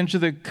he shall enter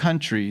the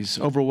countries,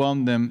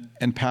 overwhelm them,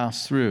 and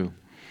pass through.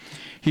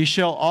 He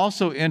shall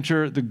also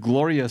enter the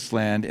glorious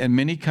land, and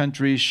many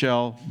countries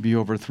shall be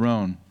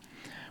overthrown.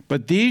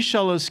 But these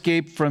shall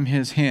escape from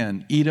his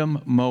hand,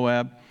 Edom,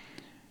 Moab,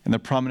 and the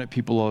prominent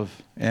people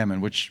of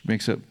Ammon, which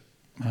makes it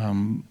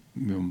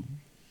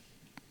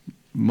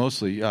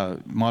mostly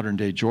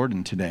modern-day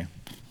Jordan today.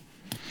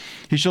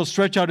 He shall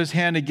stretch out his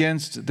hand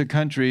against the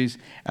countries,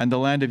 and the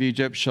land of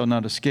Egypt shall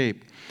not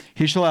escape.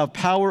 He shall have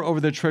power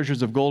over the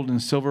treasures of gold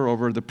and silver,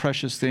 over the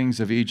precious things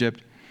of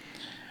Egypt.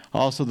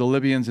 Also the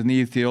Libyans and the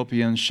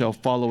Ethiopians shall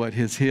follow at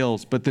his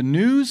heels. But the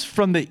news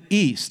from the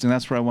east, and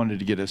that's where I wanted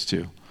to get us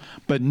to,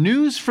 but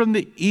news from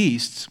the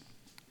east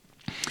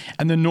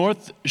and the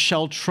north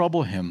shall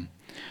trouble him.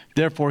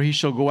 Therefore he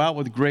shall go out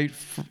with great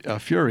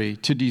fury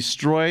to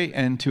destroy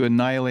and to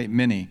annihilate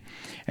many.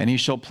 And he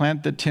shall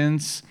plant the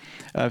tents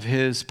of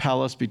his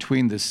palace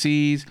between the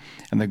seas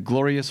and the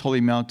glorious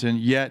holy mountain.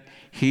 Yet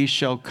he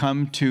shall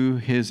come to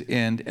his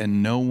end,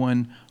 and no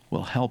one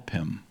will help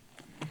him.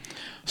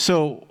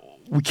 So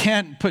we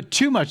can't put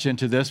too much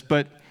into this,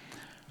 but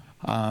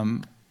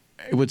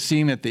it would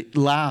seem at the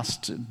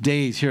last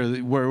days here,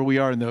 where we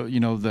are in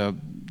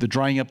the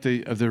drying up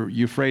of the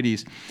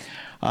Euphrates,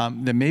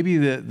 that maybe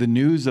the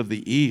news of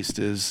the east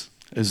is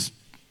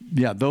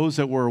those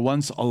that were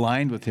once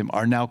aligned with him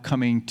are now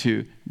coming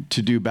to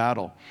do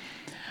battle.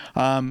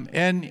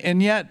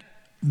 And yet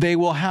they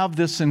will have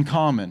this in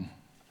common.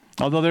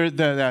 Although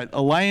that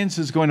alliance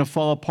is going to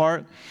fall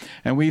apart,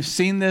 and we've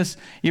seen this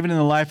even in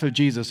the life of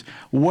Jesus.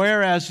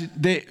 Whereas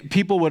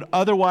people would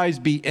otherwise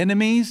be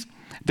enemies,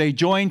 they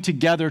join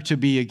together to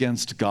be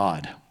against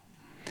God.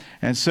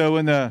 And so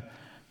in the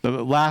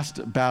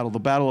last battle, the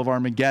Battle of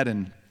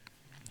Armageddon,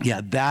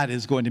 that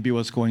is going to be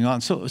what's going on.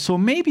 So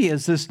maybe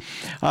as this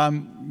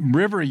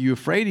river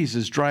Euphrates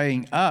is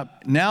drying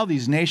up, now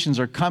these nations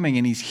are coming,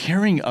 and he's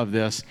hearing of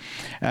this,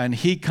 and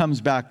he comes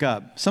back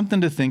up.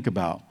 Something to think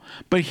about.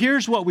 But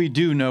here's what we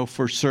do know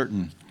for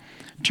certain.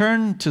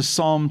 Turn to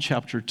Psalm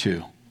chapter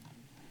 2.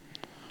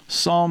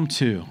 Psalm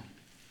 2.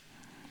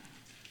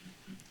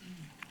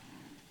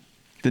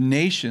 The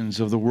nations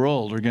of the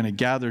world are going to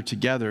gather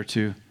together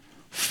to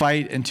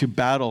fight and to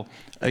battle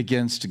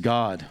against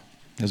God.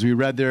 As we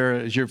read there,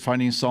 as you're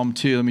finding Psalm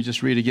 2, let me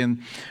just read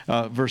again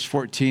verse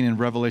 14 in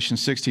Revelation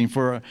 16.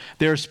 For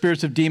there are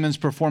spirits of demons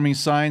performing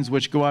signs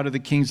which go out of the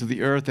kings of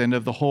the earth and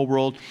of the whole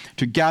world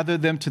to gather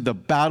them to the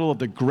battle of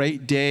the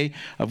great day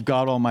of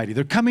God Almighty.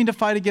 They're coming to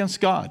fight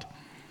against God.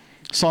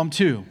 Psalm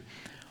 2.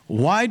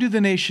 Why do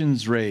the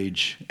nations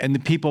rage and the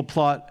people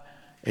plot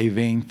a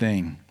vain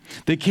thing?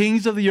 The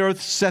kings of the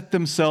earth set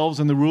themselves,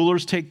 and the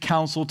rulers take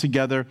counsel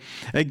together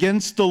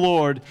against the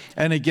Lord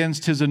and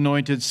against his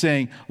anointed,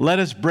 saying, let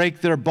us break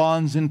their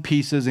bonds in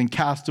pieces and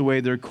cast away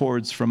their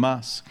cords from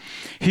us.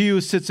 He who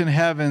sits in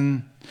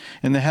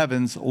the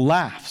heavens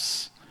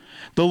laughs.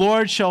 The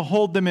Lord shall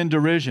hold them in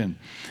derision.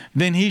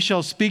 Then he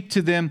shall speak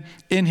to them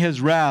in his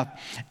wrath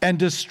and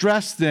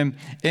distress them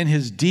in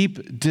his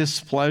deep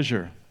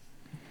displeasure.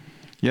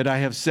 Yet I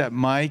have set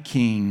my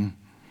king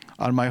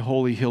on my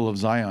holy hill of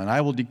Zion.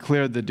 I will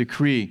declare the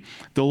decree.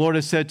 The Lord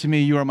has said to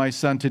me, you are my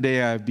son. Today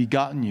I have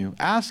begotten you.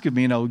 Ask of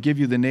me, and I will give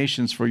you the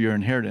nations for your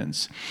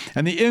inheritance,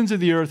 and the ends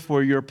of the earth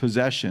for your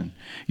possession.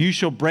 You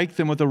shall break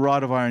them with a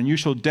rod of iron. You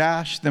shall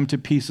dash them to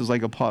pieces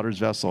like a potter's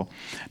vessel.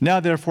 Now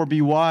therefore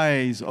be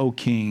wise, O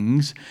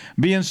kings.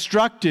 Be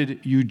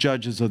instructed, you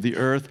judges of the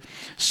earth.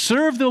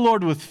 Serve the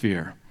Lord with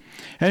fear,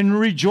 and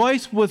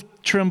rejoice with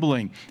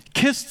trembling.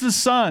 Kiss the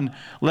Son,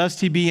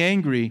 lest he be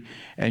angry,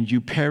 and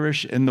you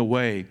perish in the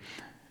way,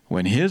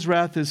 when his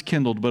wrath is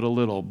kindled but a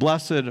little.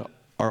 Blessed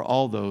are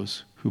all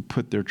those who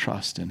put their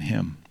trust in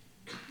him.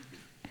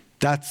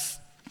 That's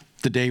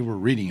the day we're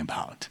reading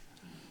about.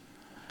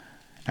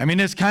 I mean,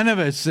 it's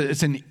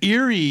an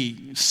eerie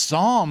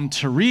psalm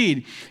to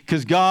read,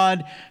 because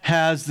God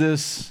has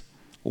this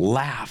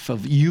laugh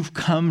of, you've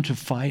come to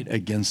fight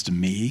against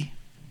me?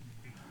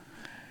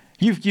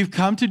 You've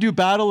come to do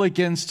battle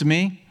against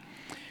me?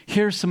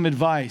 Here's some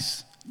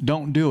advice.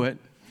 Don't do it.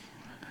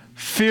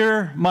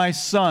 Fear my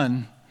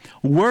son.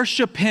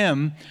 Worship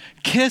him.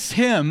 Kiss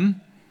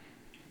him.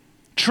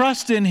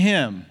 Trust in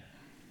him.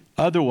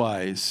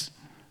 Otherwise,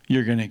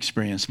 you're going to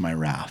experience my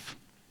wrath.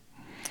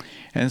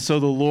 And so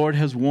the Lord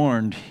has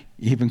warned,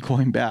 even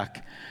going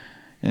back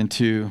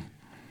into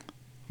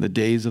the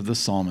days of the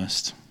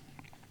psalmist.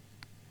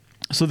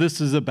 So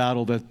this is a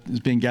battle that is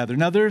being gathered.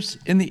 Now there's,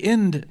 in the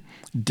end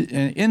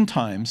end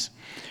times,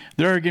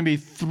 there are going to be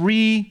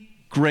three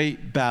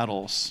great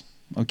battles.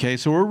 Okay,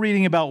 so we're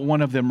reading about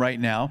one of them right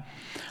now,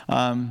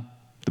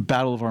 the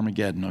Battle of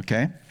Armageddon,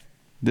 okay?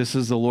 This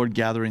is the Lord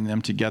gathering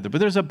them together. But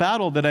there's a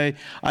battle that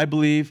I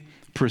believe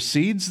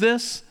precedes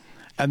this,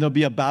 and there'll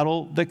be a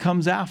battle that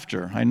comes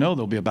after. I know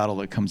there'll be a battle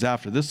that comes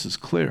after. This is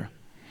clear.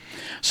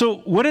 So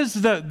what is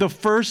the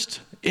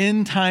first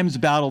end times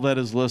battle that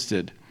is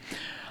listed?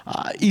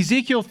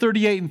 Ezekiel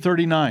 38 and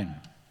 39.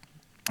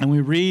 And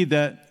we read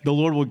that the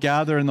Lord will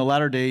gather in the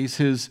latter days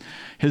his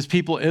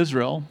people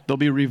Israel. They'll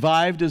be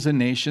revived as a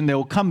nation. They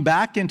will come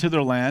back into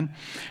their land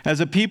as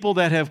a people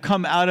that have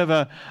come out of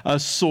a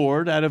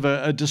sword, out of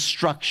a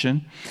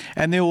destruction.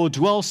 And they will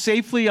dwell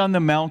safely on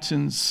the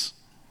mountains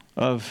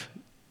of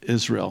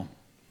Israel.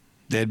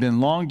 They had been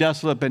long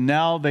desolate, but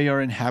now they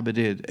are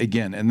inhabited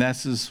again. And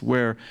this is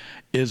where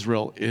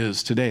Israel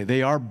is today.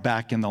 They are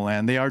back in the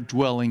land. They are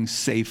dwelling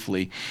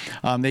safely.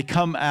 They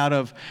come out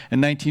of,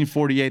 in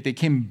 1948, they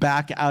came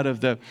back out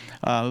of the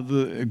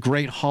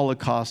great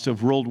Holocaust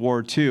of World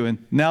War II,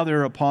 and now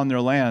they're upon their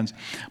lands.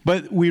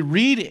 But we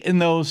read in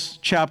those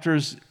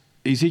chapters,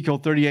 Ezekiel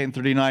 38 and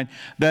 39,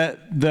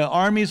 that the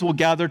armies will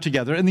gather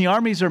together, and the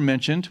armies are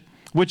mentioned,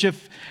 which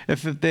if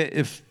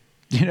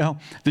you know,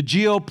 the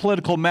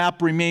geopolitical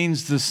map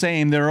remains the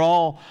same. They're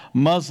all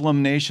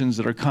Muslim nations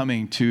that are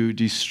coming to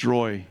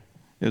destroy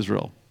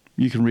Israel.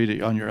 You can read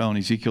it on your own,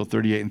 Ezekiel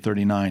 38 and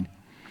 39.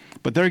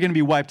 But they're going to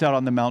be wiped out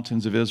on the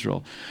mountains of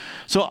Israel.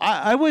 So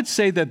I would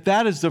say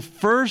that is the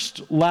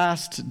first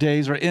last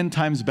days or end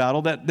times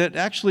battle that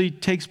actually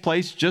takes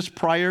place just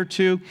prior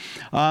to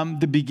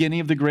the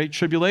beginning of the Great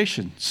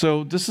Tribulation.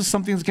 So this is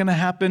something that's going to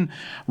happen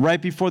right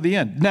before the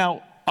end.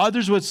 Now,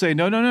 others would say,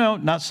 no,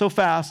 not so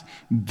fast.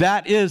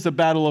 That is the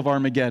Battle of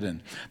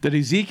Armageddon. That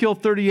Ezekiel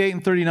 38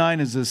 and 39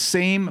 is the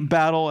same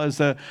battle as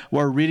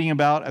we're reading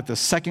about at the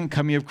second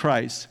coming of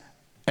Christ.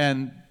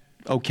 And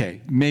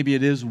okay, maybe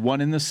it is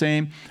one and the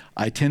same.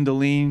 I tend to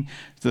lean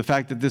to the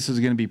fact that this is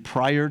going to be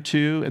prior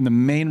to, and the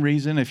main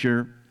reason, if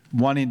you're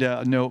wanting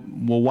to know,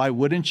 well, why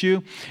wouldn't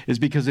you? Is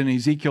because in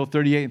Ezekiel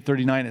 38 and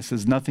 39, it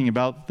says nothing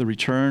about the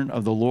return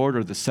of the Lord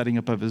or the setting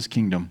up of his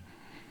kingdom.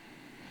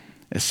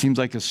 It seems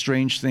like a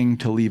strange thing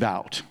to leave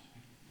out.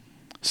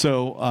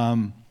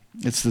 So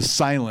it's the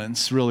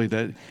silence, really,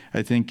 that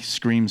I think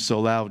screams so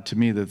loud to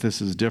me that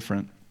this is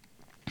different.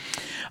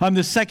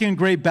 The second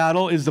great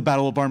battle is the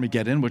Battle of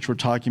Armageddon, which we're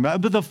talking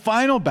about. But the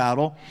final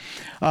battle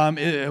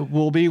it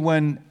will be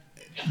when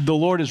the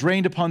Lord has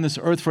reigned upon this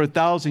earth for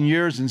 1,000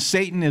 years, and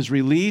Satan is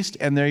released,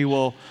 and they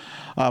will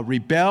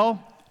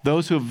rebel.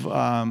 Those who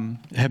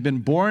have been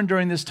born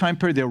during this time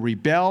period, they'll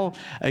rebel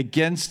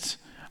against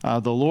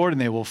the Lord,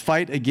 and they will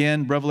fight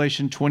again.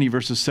 Revelation 20,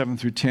 verses 7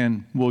 through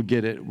 10, we'll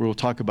get it. We'll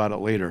talk about it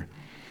later.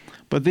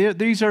 But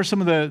these are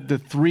some of the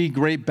three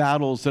great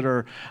battles that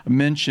are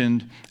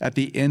mentioned at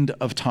the end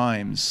of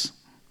times.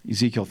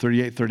 Ezekiel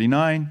 38,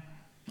 39,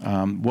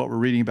 what we're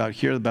reading about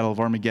here, the Battle of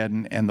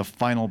Armageddon, and the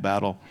final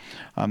battle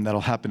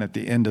that'll happen at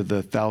the end of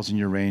the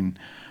 1,000-year reign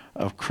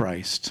of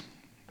Christ.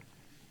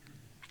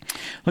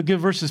 Look at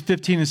verses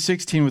 15 and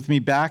 16 with me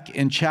back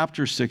in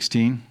chapter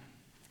 16.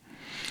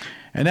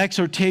 An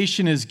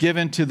exhortation is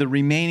given to the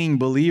remaining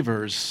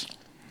believers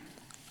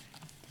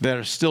that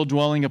are still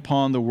dwelling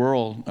upon the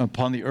world,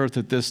 upon the earth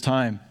at this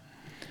time.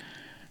 It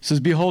says,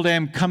 "Behold, I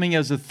am coming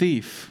as a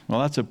thief."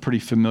 Well, that's a pretty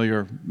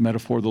familiar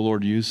metaphor the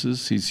Lord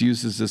uses. He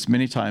uses this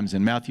many times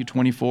in Matthew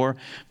 24,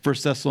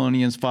 1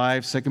 Thessalonians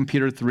 5, 2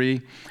 Peter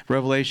 3,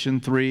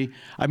 Revelation 3.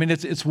 I mean,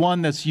 it's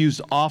one that's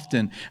used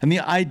often. And the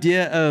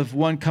idea of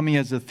one coming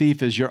as a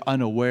thief is you're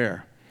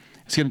unaware.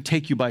 It's going to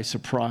take you by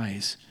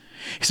surprise.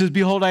 He says,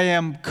 "Behold, I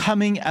am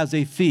coming as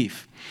a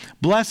thief.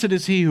 Blessed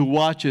is he who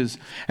watches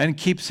and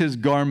keeps his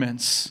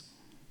garments."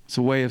 It's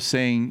a way of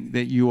saying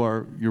that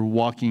you're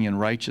walking in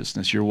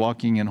righteousness. You're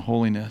walking in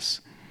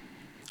holiness.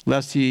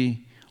 "Lest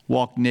he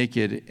walk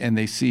naked and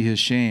they see his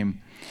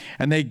shame.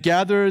 And they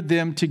gathered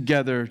them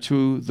together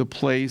to the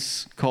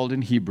place called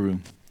in Hebrew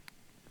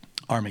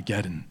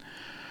Armageddon."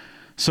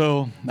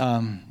 So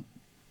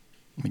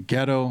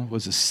Megiddo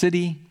was a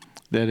city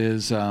that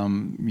is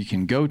you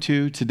can go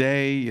to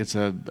today. It's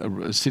a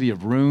city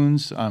of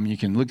ruins. You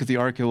can look at the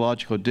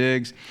archaeological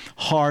digs.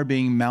 Har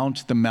being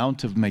the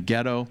Mount of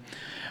Megiddo.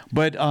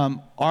 But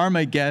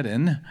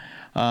Armageddon,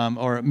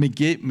 or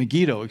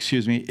Megiddo,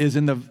 is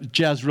in the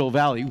Jezreel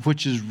Valley,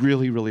 which is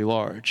really, really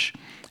large.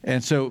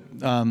 And so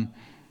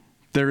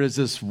there is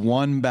this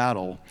one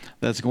battle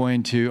that's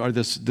going to, or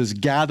this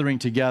gathering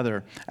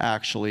together,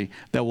 actually,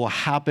 that will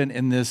happen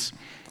in this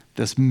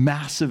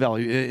massive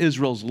valley,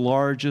 Israel's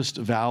largest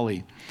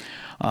valley.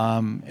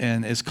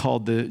 And it's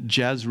called the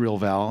Jezreel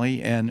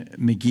Valley. And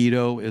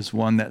Megiddo is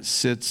one that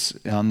sits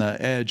on the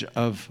edge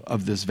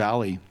of this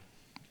valley.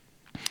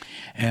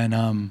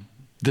 And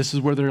this is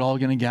where they're all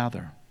going to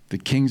gather. The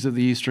kings of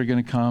the east are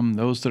going to come.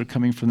 Those that are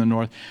coming from the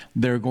north,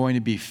 they're going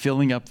to be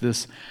filling up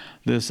this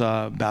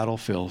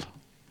battlefield.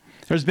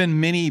 There's been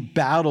many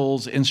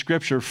battles in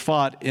Scripture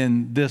fought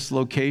in this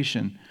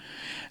location.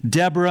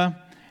 Deborah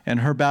and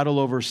her battle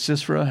over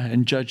Sisera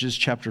in Judges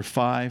chapter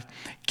 5.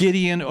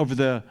 Gideon over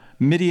the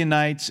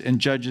Midianites in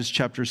Judges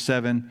chapter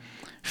 7.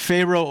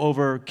 Pharaoh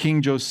over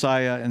King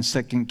Josiah in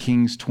 2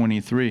 Kings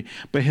 23.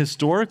 But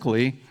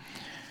historically,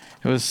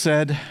 it was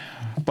said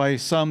by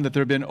some that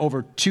there have been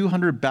over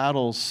 200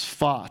 battles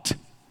fought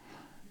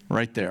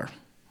right there.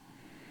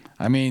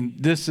 I mean,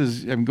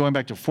 I'm going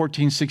back to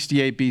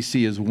 1468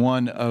 BC is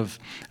one of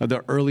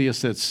the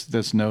earliest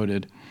that's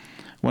noted.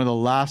 One of the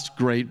last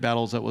great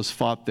battles that was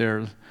fought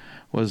there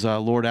was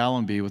Lord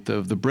Allenby with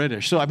the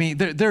British. So, I mean,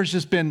 this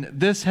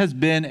has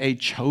been a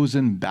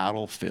chosen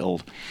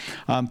battlefield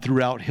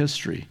throughout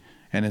history.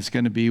 And it's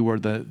going to be where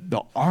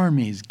the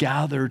armies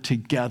gather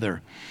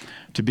together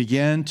to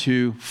begin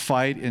to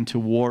fight into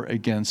war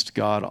against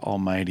God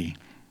Almighty.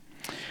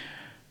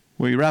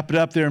 We wrap it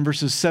up there in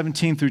verses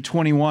 17 through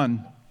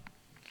 21.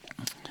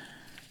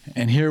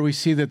 And here we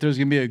see that there's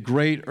going to be a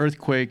great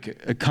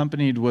earthquake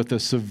accompanied with a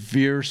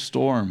severe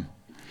storm.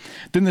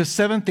 Then the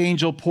seventh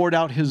angel poured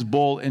out his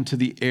bowl into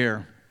the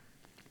air.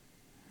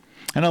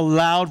 And a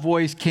loud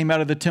voice came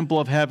out of the temple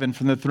of heaven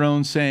from the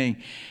throne saying,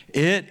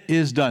 "It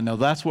is done." Now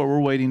that's what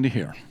we're waiting to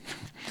hear.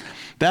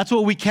 That's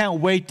what we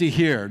can't wait to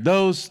hear.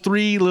 Those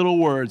three little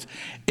words,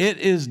 "It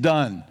is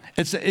done."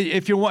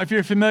 If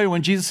you're familiar,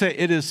 when Jesus said,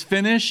 "It is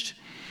finished,"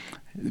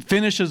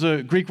 finish is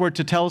a Greek word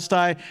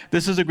tetelestai.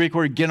 This is a Greek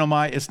word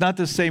ginomai. It's not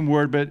the same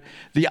word, but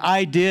the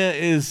idea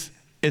is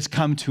it's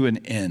come to an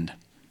end.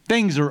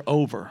 Things are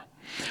over.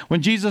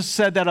 When Jesus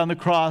said that on the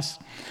cross,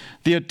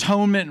 the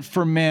atonement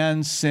for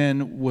man's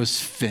sin was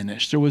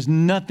finished. There was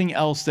nothing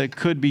else that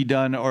could be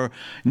done or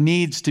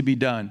needs to be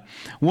done.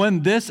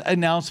 When this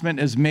announcement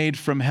is made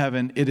from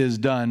heaven, "It is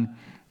done,"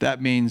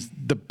 that means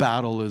the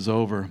battle is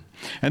over.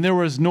 And there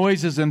was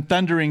noises and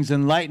thunderings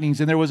and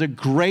lightnings, and there was a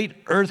great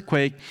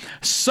earthquake,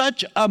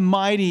 such a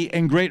mighty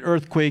and great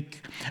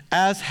earthquake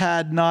as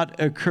had not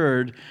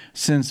occurred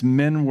since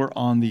men were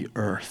on the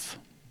earth.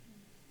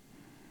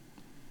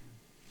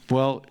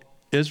 Well,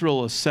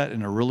 Israel is set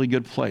in a really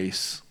good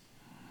place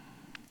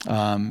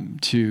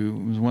to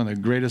one of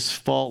the greatest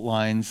fault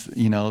lines,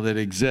 that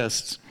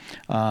exists.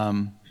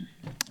 What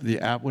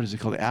is it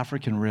called? The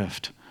African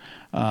Rift.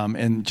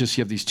 And just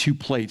you have these two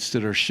plates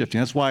that are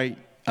shifting. That's why,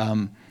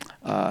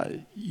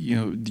 you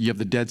have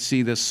the Dead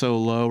Sea that's so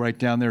low right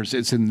down there.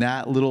 It's in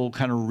that little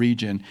kind of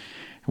region.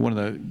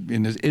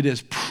 It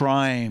is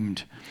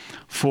primed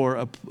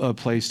for a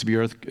place to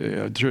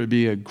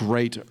be a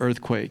great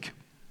earthquake.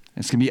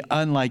 It's going to be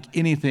unlike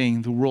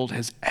anything the world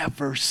has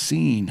ever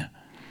seen.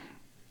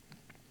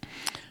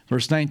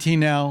 Verse 19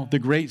 now, the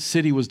great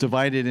city was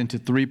divided into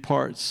three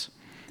parts,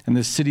 and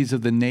the cities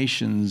of the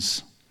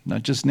nations,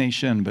 not just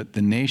nation, but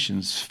the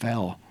nations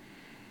fell.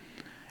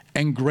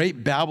 And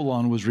great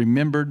Babylon was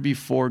remembered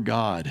before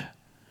God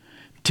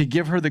to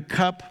give her the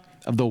cup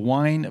of the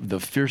wine of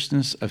the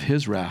fierceness of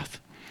his wrath.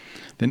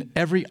 Then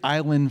every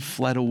island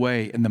fled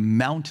away, and the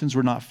mountains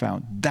were not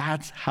found.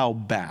 That's how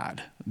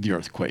bad the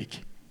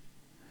earthquake.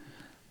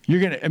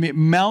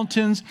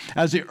 Mountains,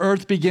 as the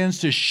earth begins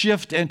to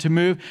shift and to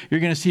move, you're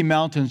going to see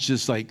mountains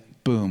just like,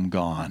 boom,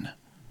 gone.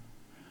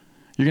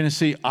 You're going to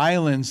see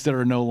islands that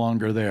are no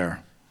longer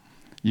there.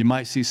 You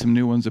might see some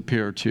new ones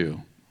appear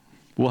too.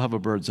 We'll have a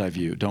bird's eye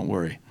view, don't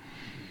worry.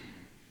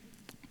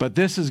 But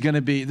the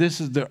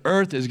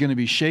earth is going to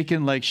be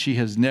shaken like she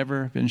has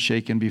never been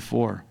shaken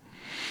before.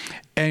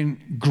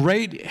 And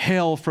great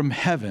hail from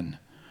heaven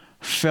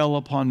fell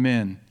upon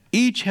men,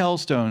 each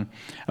hailstone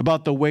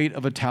about the weight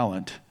of a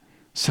talent.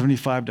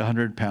 75 to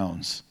 100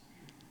 pounds.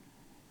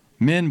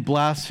 Men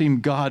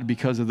blasphemed God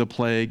because of the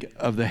plague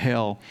of the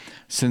hail,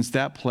 since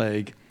that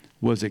plague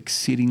was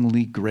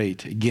exceedingly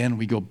great. Again,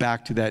 we go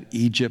back to that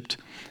Egypt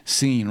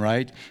scene,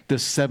 right? The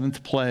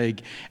seventh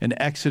plague in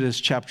Exodus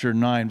chapter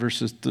 9,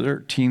 verses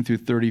 13 through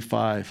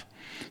 35.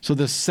 So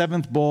the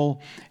seventh bowl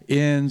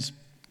ends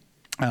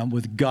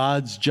with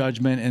God's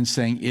judgment and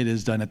saying, "It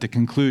is done." At the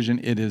conclusion,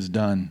 it is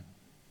done.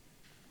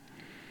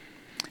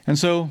 And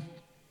so,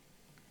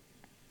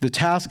 the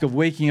task of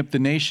waking up the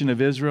nation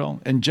of Israel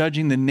and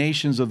judging the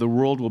nations of the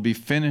world will be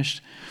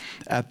finished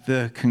at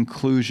the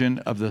conclusion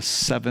of the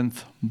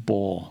seventh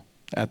bowl,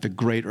 at the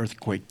great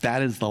earthquake.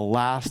 That is the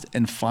last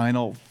and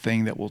final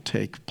thing that will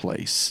take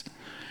place.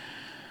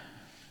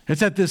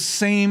 It's at the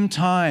same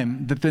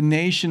time that the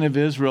nation of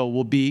Israel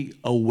will be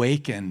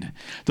awakened.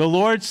 The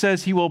Lord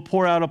says he will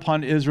pour out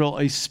upon Israel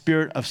a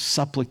spirit of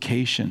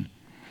supplication.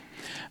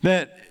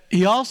 That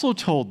he also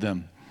told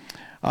them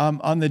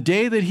on the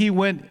day that he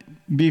went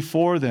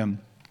before them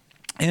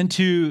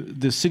into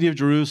the city of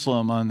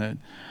Jerusalem on the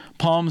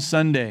Palm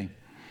Sunday.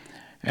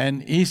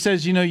 And he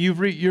says,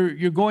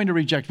 you're going to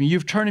reject me.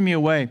 You've turned me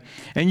away.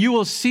 And you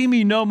will see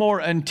me no more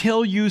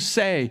until you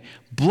say,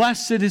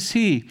 "Blessed is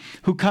he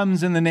who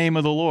comes in the name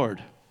of the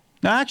Lord."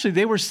 Now, actually,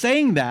 they were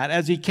saying that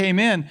as he came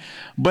in,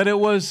 but it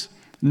was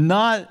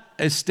not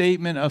a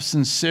statement of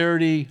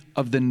sincerity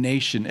of the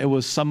nation. It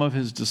was some of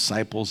his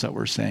disciples that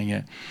were saying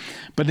it.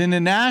 But in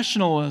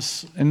national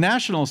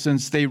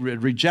sense, they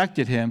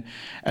rejected him.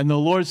 And the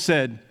Lord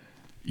said,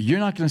 "You're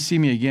not going to see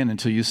me again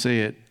until you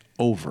say it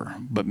over,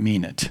 but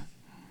mean it."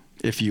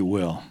 if you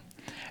will.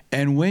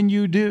 And when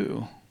you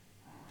do,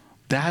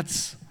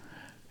 that's,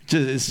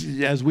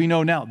 as we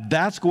know now,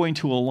 that's going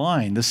to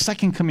align. The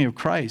second coming of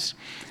Christ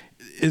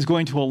is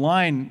going to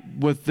align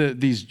with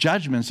these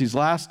judgments, these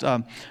last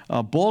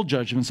bowl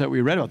judgments that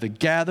we read about, the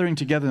gathering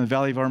together in the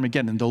Valley of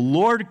Armageddon. And the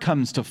Lord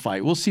comes to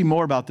fight. We'll see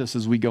more about this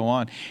as we go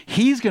on.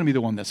 He's going to be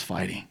the one that's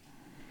fighting.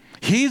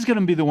 He's going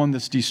to be the one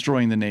that's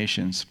destroying the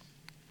nations.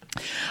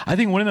 I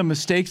think one of the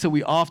mistakes that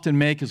we often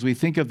make as we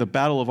think of the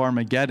Battle of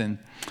Armageddon,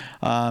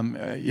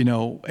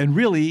 and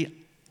really,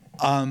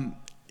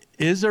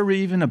 is there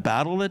even a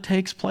battle that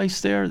takes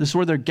place there? This is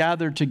where they're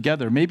gathered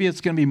together. Maybe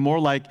it's going to be more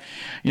like,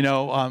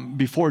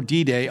 before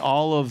D-Day,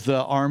 all of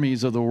the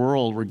armies of the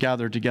world were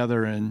gathered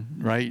together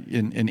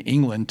in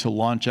England to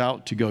launch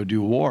out to go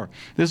do war.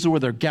 This is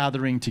where they're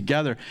gathering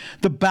together.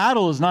 The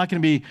battle is not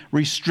going to be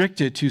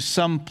restricted to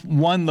some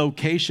one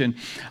location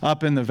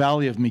up in the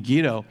Valley of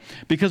Megiddo,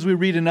 because we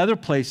read in other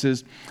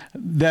places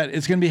that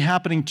it's going to be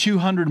happening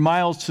 200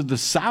 miles to the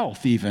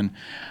south even,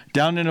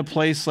 down in a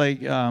place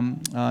like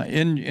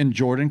in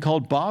Jordan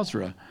called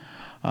Basra,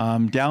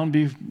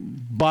 down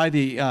by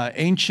the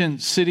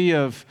ancient city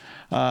of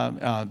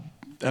the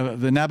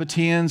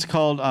Nabateans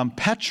called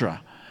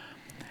Petra.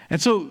 And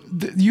so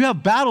you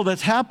have battle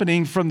that's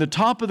happening from the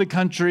top of the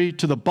country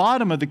to the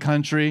bottom of the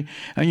country,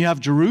 and you have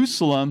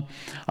Jerusalem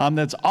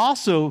that's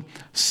also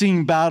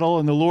seeing battle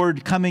and the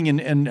Lord coming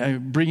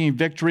and bringing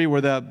victory, where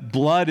the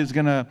blood is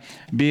going to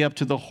be up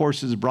to the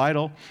horse's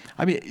bridle.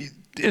 I mean,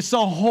 it's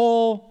the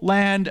whole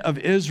land of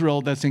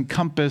Israel that's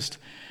encompassed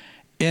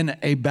in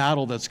a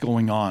battle that's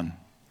going on.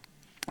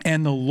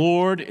 And the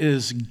Lord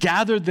is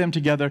gathered them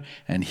together,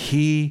 and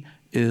He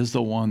is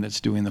the one that's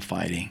doing the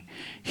fighting.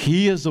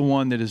 He is the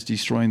one that is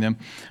destroying them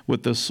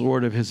with the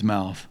sword of His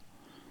mouth.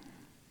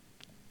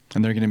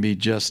 And they're going to be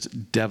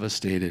just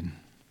devastated.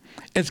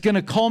 It's going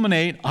to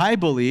culminate, I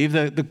believe,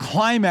 the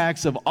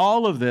climax of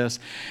all of this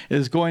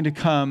is going to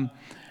come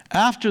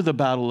after the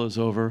battle is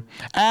over,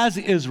 as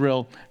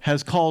Israel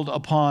has called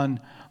upon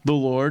the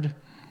Lord,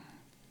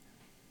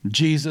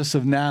 Jesus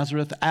of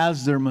Nazareth,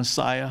 as their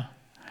Messiah.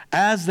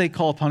 As they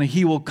call upon Him,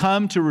 He will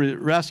come to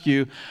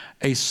rescue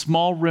a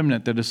small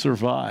remnant that has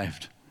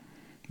survived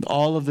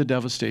all of the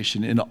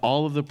devastation and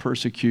all of the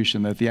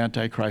persecution that the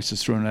Antichrist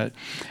has thrown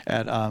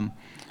at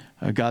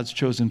God's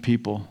chosen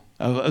people.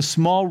 A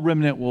small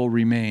remnant will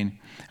remain,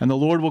 and the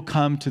Lord will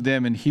come to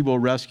them and He will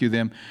rescue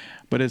them.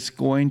 But it's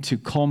going to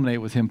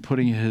culminate with Him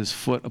putting His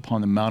foot upon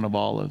the Mount of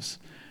Olives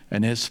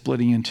and it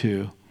splitting in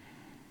two,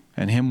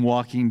 and Him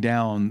walking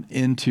down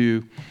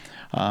into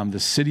the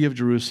city of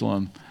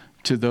Jerusalem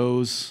to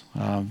those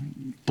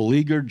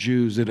beleaguered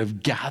Jews that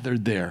have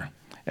gathered there.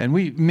 And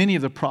many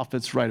of the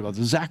prophets write about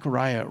this.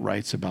 Zechariah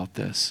writes about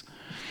this.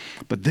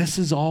 But this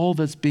is all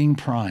that's being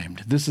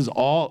primed. This is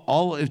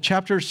all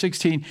chapter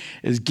 16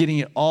 is getting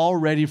it all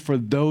ready for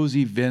those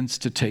events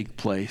to take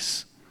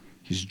place.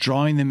 He's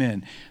drawing them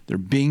in. They're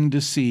being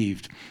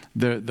deceived.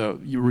 The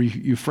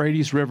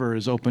Euphrates River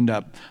is opened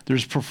up.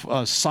 There's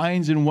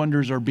signs and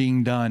wonders are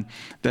being done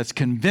that's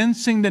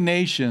convincing the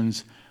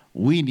nations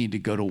we need to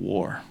go to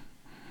war.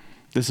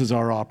 This is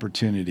our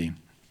opportunity.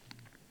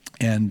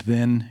 And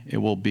then it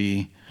will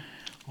be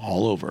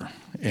all over.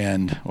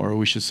 Or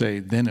we should say,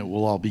 then it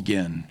will all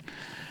begin.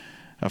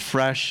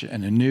 Afresh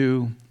and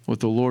anew,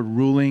 with the Lord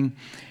ruling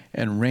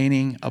and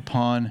reigning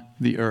upon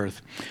the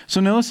earth. So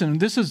now listen,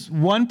 this is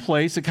one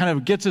place that kind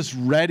of gets us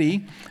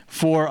ready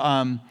for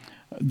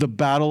the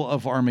Battle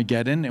of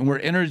Armageddon. And we're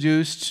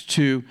introduced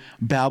to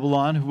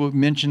Babylon, who we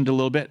mentioned a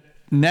little bit.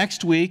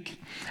 Next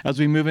week, as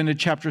we move into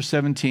chapter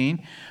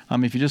 17,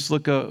 if you just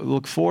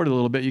look forward a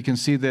little bit, you can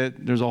see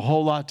that there's a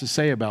whole lot to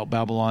say about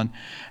Babylon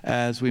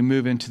as we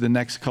move into the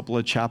next couple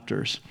of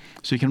chapters.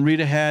 So you can read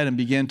ahead and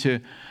begin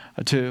to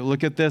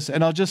look at this.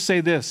 And I'll just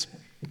say this.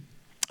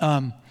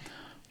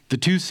 The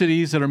two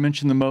cities that are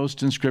mentioned the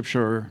most in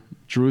Scripture are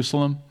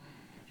Jerusalem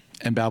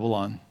and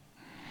Babylon.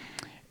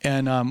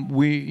 And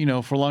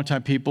for a long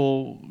time,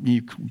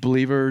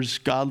 believers,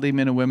 godly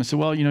men and women said,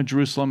 well,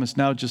 Jerusalem is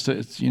now just,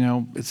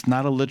 it's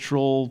not a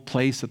literal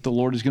place that the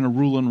Lord is going to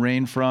rule and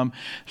reign from.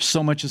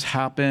 So much has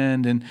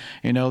happened, and,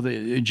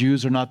 the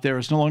Jews are not there.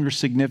 It's no longer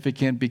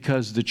significant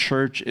because the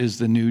church is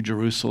the new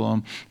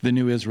Jerusalem, the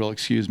new Israel,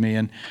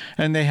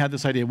 And they had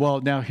this idea, well,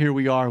 now here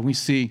we are, and we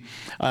see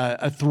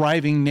a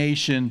thriving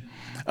nation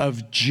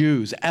of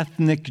Jews,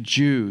 ethnic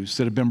Jews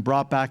that have been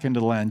brought back into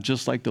the land,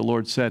 just like the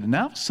Lord said. And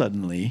now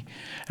suddenly,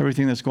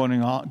 everything that's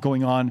going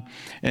on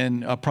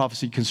in a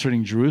prophecy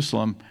concerning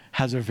Jerusalem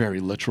has a very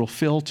literal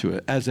feel to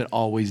it, as it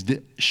always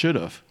should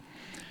have.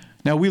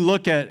 Now we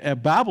look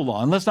at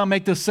Babylon. Let's not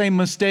make the same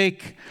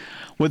mistake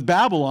with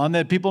Babylon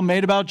that people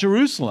made about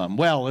Jerusalem.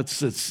 Well,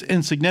 it's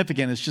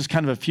insignificant. It's just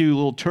kind of a few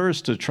little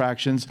tourist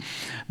attractions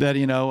that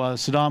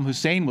Saddam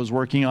Hussein was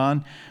working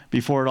on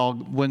before it all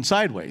went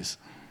sideways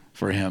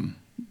for him.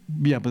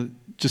 Yeah, but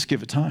just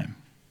give it time.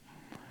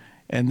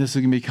 And this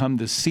is going to become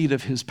the seat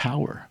of his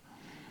power.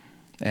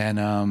 And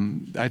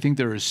I think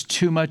there is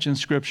too much in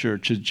Scripture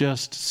to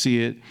just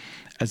see it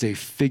as a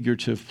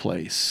figurative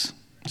place.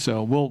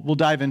 So we'll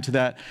dive into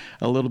that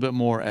a little bit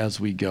more as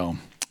we go.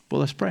 Well,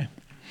 let's pray.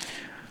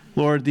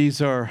 Lord,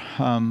 these are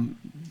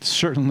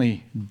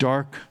certainly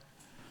dark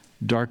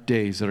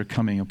days that are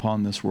coming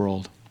upon this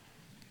world.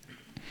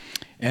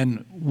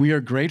 And we are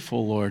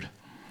grateful, Lord,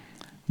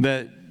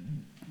 that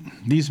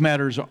these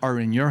matters are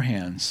in your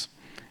hands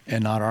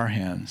and not our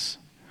hands.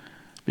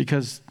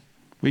 Because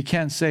we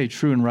can't say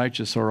true and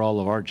righteous are all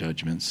of our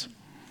judgments.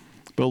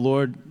 But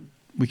Lord,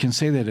 we can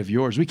say that of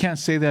yours. We can't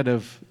say that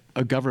of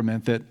a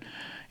government that,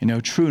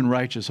 true and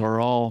righteous are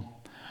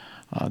all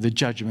the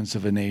judgments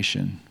of a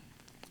nation.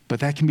 But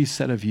that can be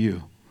said of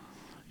you.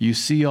 You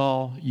see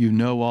all, you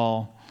know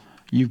all,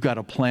 you've got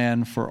a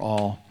plan for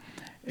all.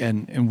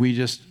 And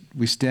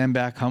we stand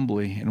back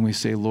humbly and we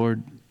say,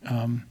 Lord,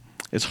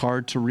 it's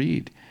hard to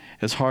read.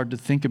 It's hard to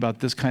think about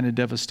this kind of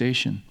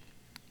devastation.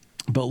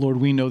 But Lord,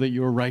 we know that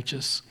you're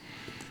righteous.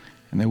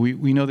 And that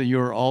we know that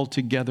you're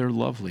altogether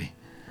lovely.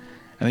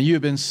 And that you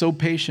have been so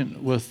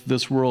patient with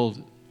this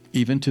world,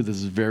 even to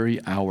this very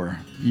hour.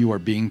 You are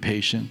being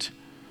patient.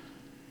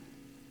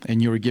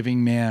 And you are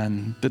giving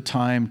man the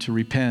time to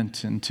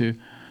repent and to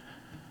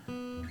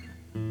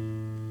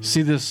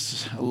see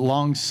this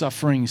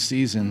long-suffering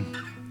season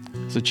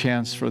as a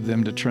chance for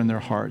them to turn their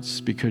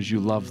hearts because you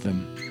love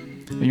them.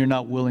 And you're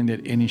not willing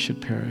that any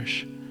should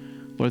perish.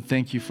 Lord,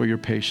 thank you for your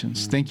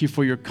patience. Thank you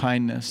for your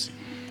kindness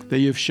that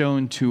you've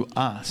shown to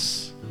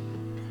us.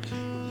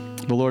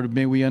 But Lord,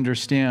 may we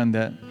understand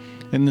that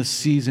in this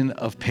season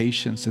of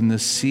patience, in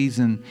this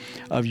season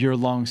of your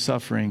long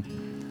suffering,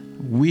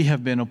 we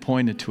have been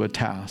appointed to a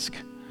task,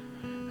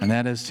 and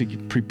that is to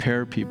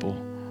prepare people,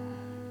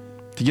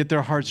 to get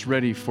their hearts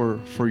ready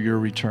for your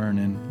return.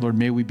 And Lord,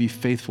 may we be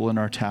faithful in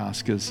our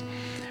task as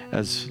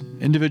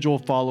individual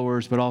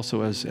followers, but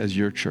also as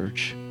your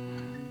church.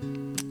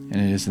 And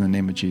it is in the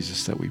name of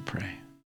Jesus that we pray.